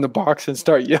down from the box and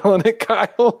start yelling at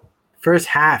Kyle? First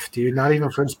half, dude, not even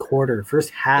first quarter.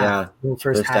 First half. Yeah,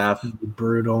 first half would be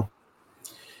brutal.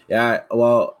 Yeah,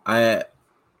 well,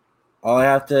 all I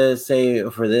have to say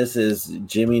for this is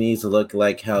Jimmy needs to look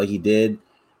like how he did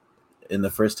in the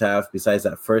first half, besides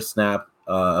that first snap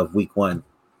of week 1,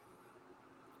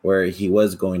 where he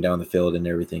was going down the field and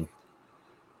everything.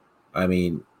 I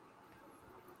mean,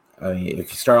 if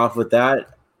you start off with that,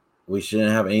 we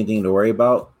shouldn't have anything to worry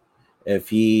about. If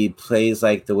he plays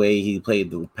like the way he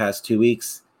played the past 2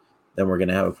 weeks, then we're going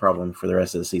to have a problem for the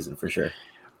rest of the season for sure.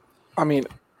 I mean,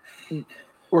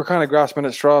 we're kind of grasping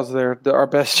at straws there. Our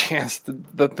best chance,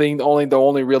 the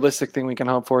only realistic thing we can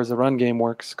hope for is the run game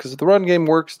works. Because if the run game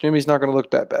works, Jimmy's not going to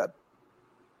look that bad.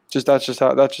 That's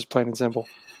just plain and simple.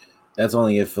 That's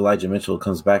only if Elijah Mitchell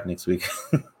comes back next week.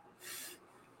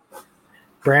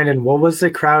 Brandon, what was the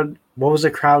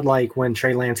crowd like when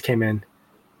Trey Lance came in?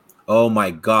 Oh my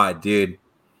God, dude.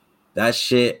 That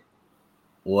shit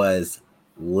was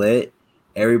lit.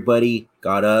 Everybody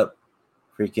got up,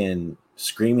 freaking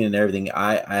screaming and everything.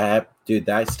 Dude,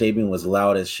 that stadium was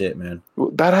loud as shit, man.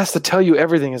 That has to tell you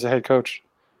everything as a head coach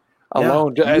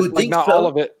alone. Yeah, not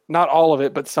all of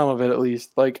it, but some of it at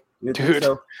least. Like, dude.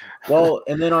 So. Well,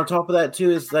 and then on top of that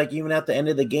too, is like even at the end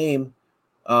of the game,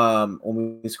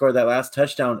 when we scored that last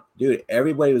touchdown, dude,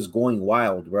 everybody was going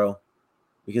wild, bro,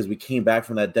 because we came back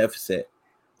from that deficit.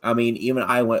 I mean, even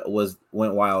I went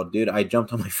wild, dude. I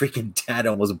jumped on my freaking dad,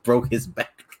 almost broke his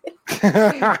back.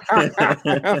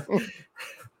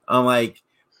 I'm like,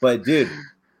 but dude,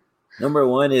 number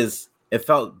one is it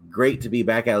felt great to be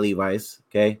back at Levi's.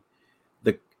 Okay,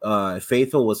 the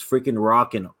faithful was freaking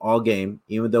rocking all game,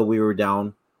 even though we were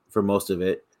down for most of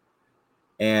it,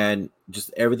 and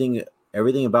just everything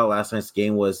about last night's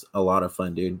game was a lot of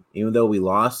fun, dude. Even though we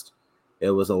lost,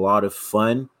 it was a lot of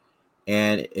fun,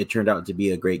 and it turned out to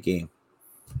be a great game.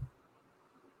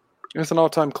 It's an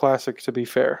all-time classic, to be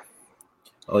fair.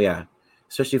 Oh yeah,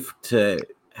 especially to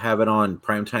have it on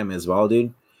primetime as well,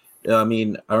 dude. I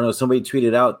mean, I don't know. Somebody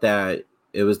tweeted out that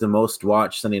it was the most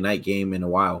watched Sunday night game in a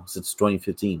while since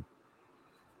 2015.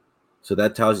 So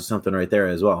that tells you something right there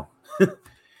as well.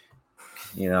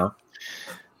 You know?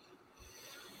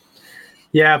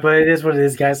 Yeah, but it is what it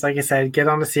is, guys. Like I said, get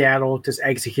on to Seattle, just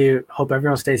execute. Hope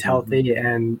everyone stays healthy,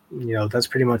 and that's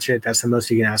pretty much it. That's the most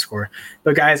you can ask for.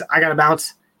 But guys, I gotta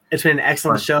bounce. It's been an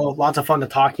excellent show. Lots of fun to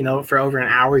talk, for over an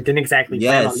hour. Didn't exactly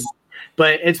plan on that.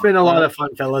 But it's been a lot of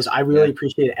fun, fellas. I really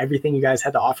appreciate everything you guys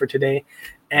had to offer today.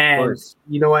 And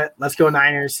you know what? Let's go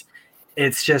Niners.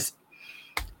 It's just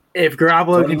if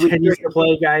Garoppolo continues to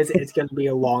play, guys, it's going to be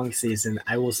a long season.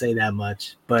 I will say that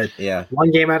much. But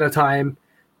one game at a time.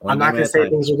 I'm not going to say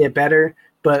things will get better,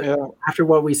 but after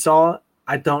what we saw,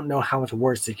 I don't know how much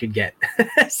worse it could get.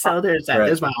 So there's that.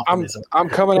 There's my optimism. I'm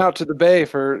coming out to the Bay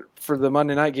for the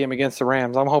Monday night game against the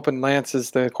Rams. I'm hoping Lance is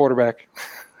the quarterback.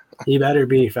 He better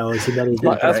be, fellas. He better be.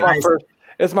 That's my first.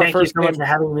 It's my Thank first. Thank you so much for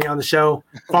having me on the show.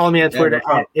 Follow me on Twitter.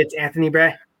 It's Anthony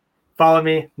Bray. Follow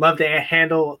me. Love the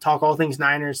handle. Talk all things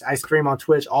Niners. I stream on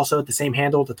Twitch also at the same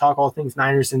handle to talk all things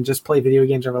Niners and just play video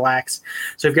games and relax.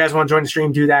 So if you guys want to join the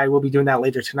stream, do that. We'll be doing that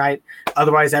later tonight.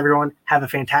 Otherwise, everyone, have a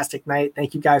fantastic night.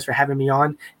 Thank you guys for having me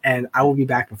on, and I will be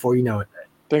back before you know it.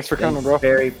 Thanks for coming, bro.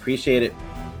 Barry, appreciate it.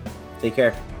 Take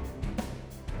care.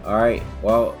 All right.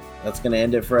 Well, that's going to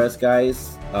end it for us,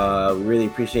 guys. We really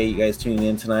appreciate you guys tuning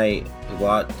in tonight. There's a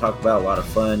lot to talk about, a lot of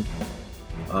fun.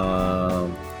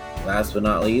 Last but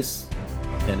not least,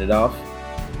 end it off.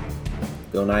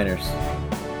 Go Niners.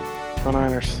 Go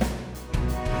Niners.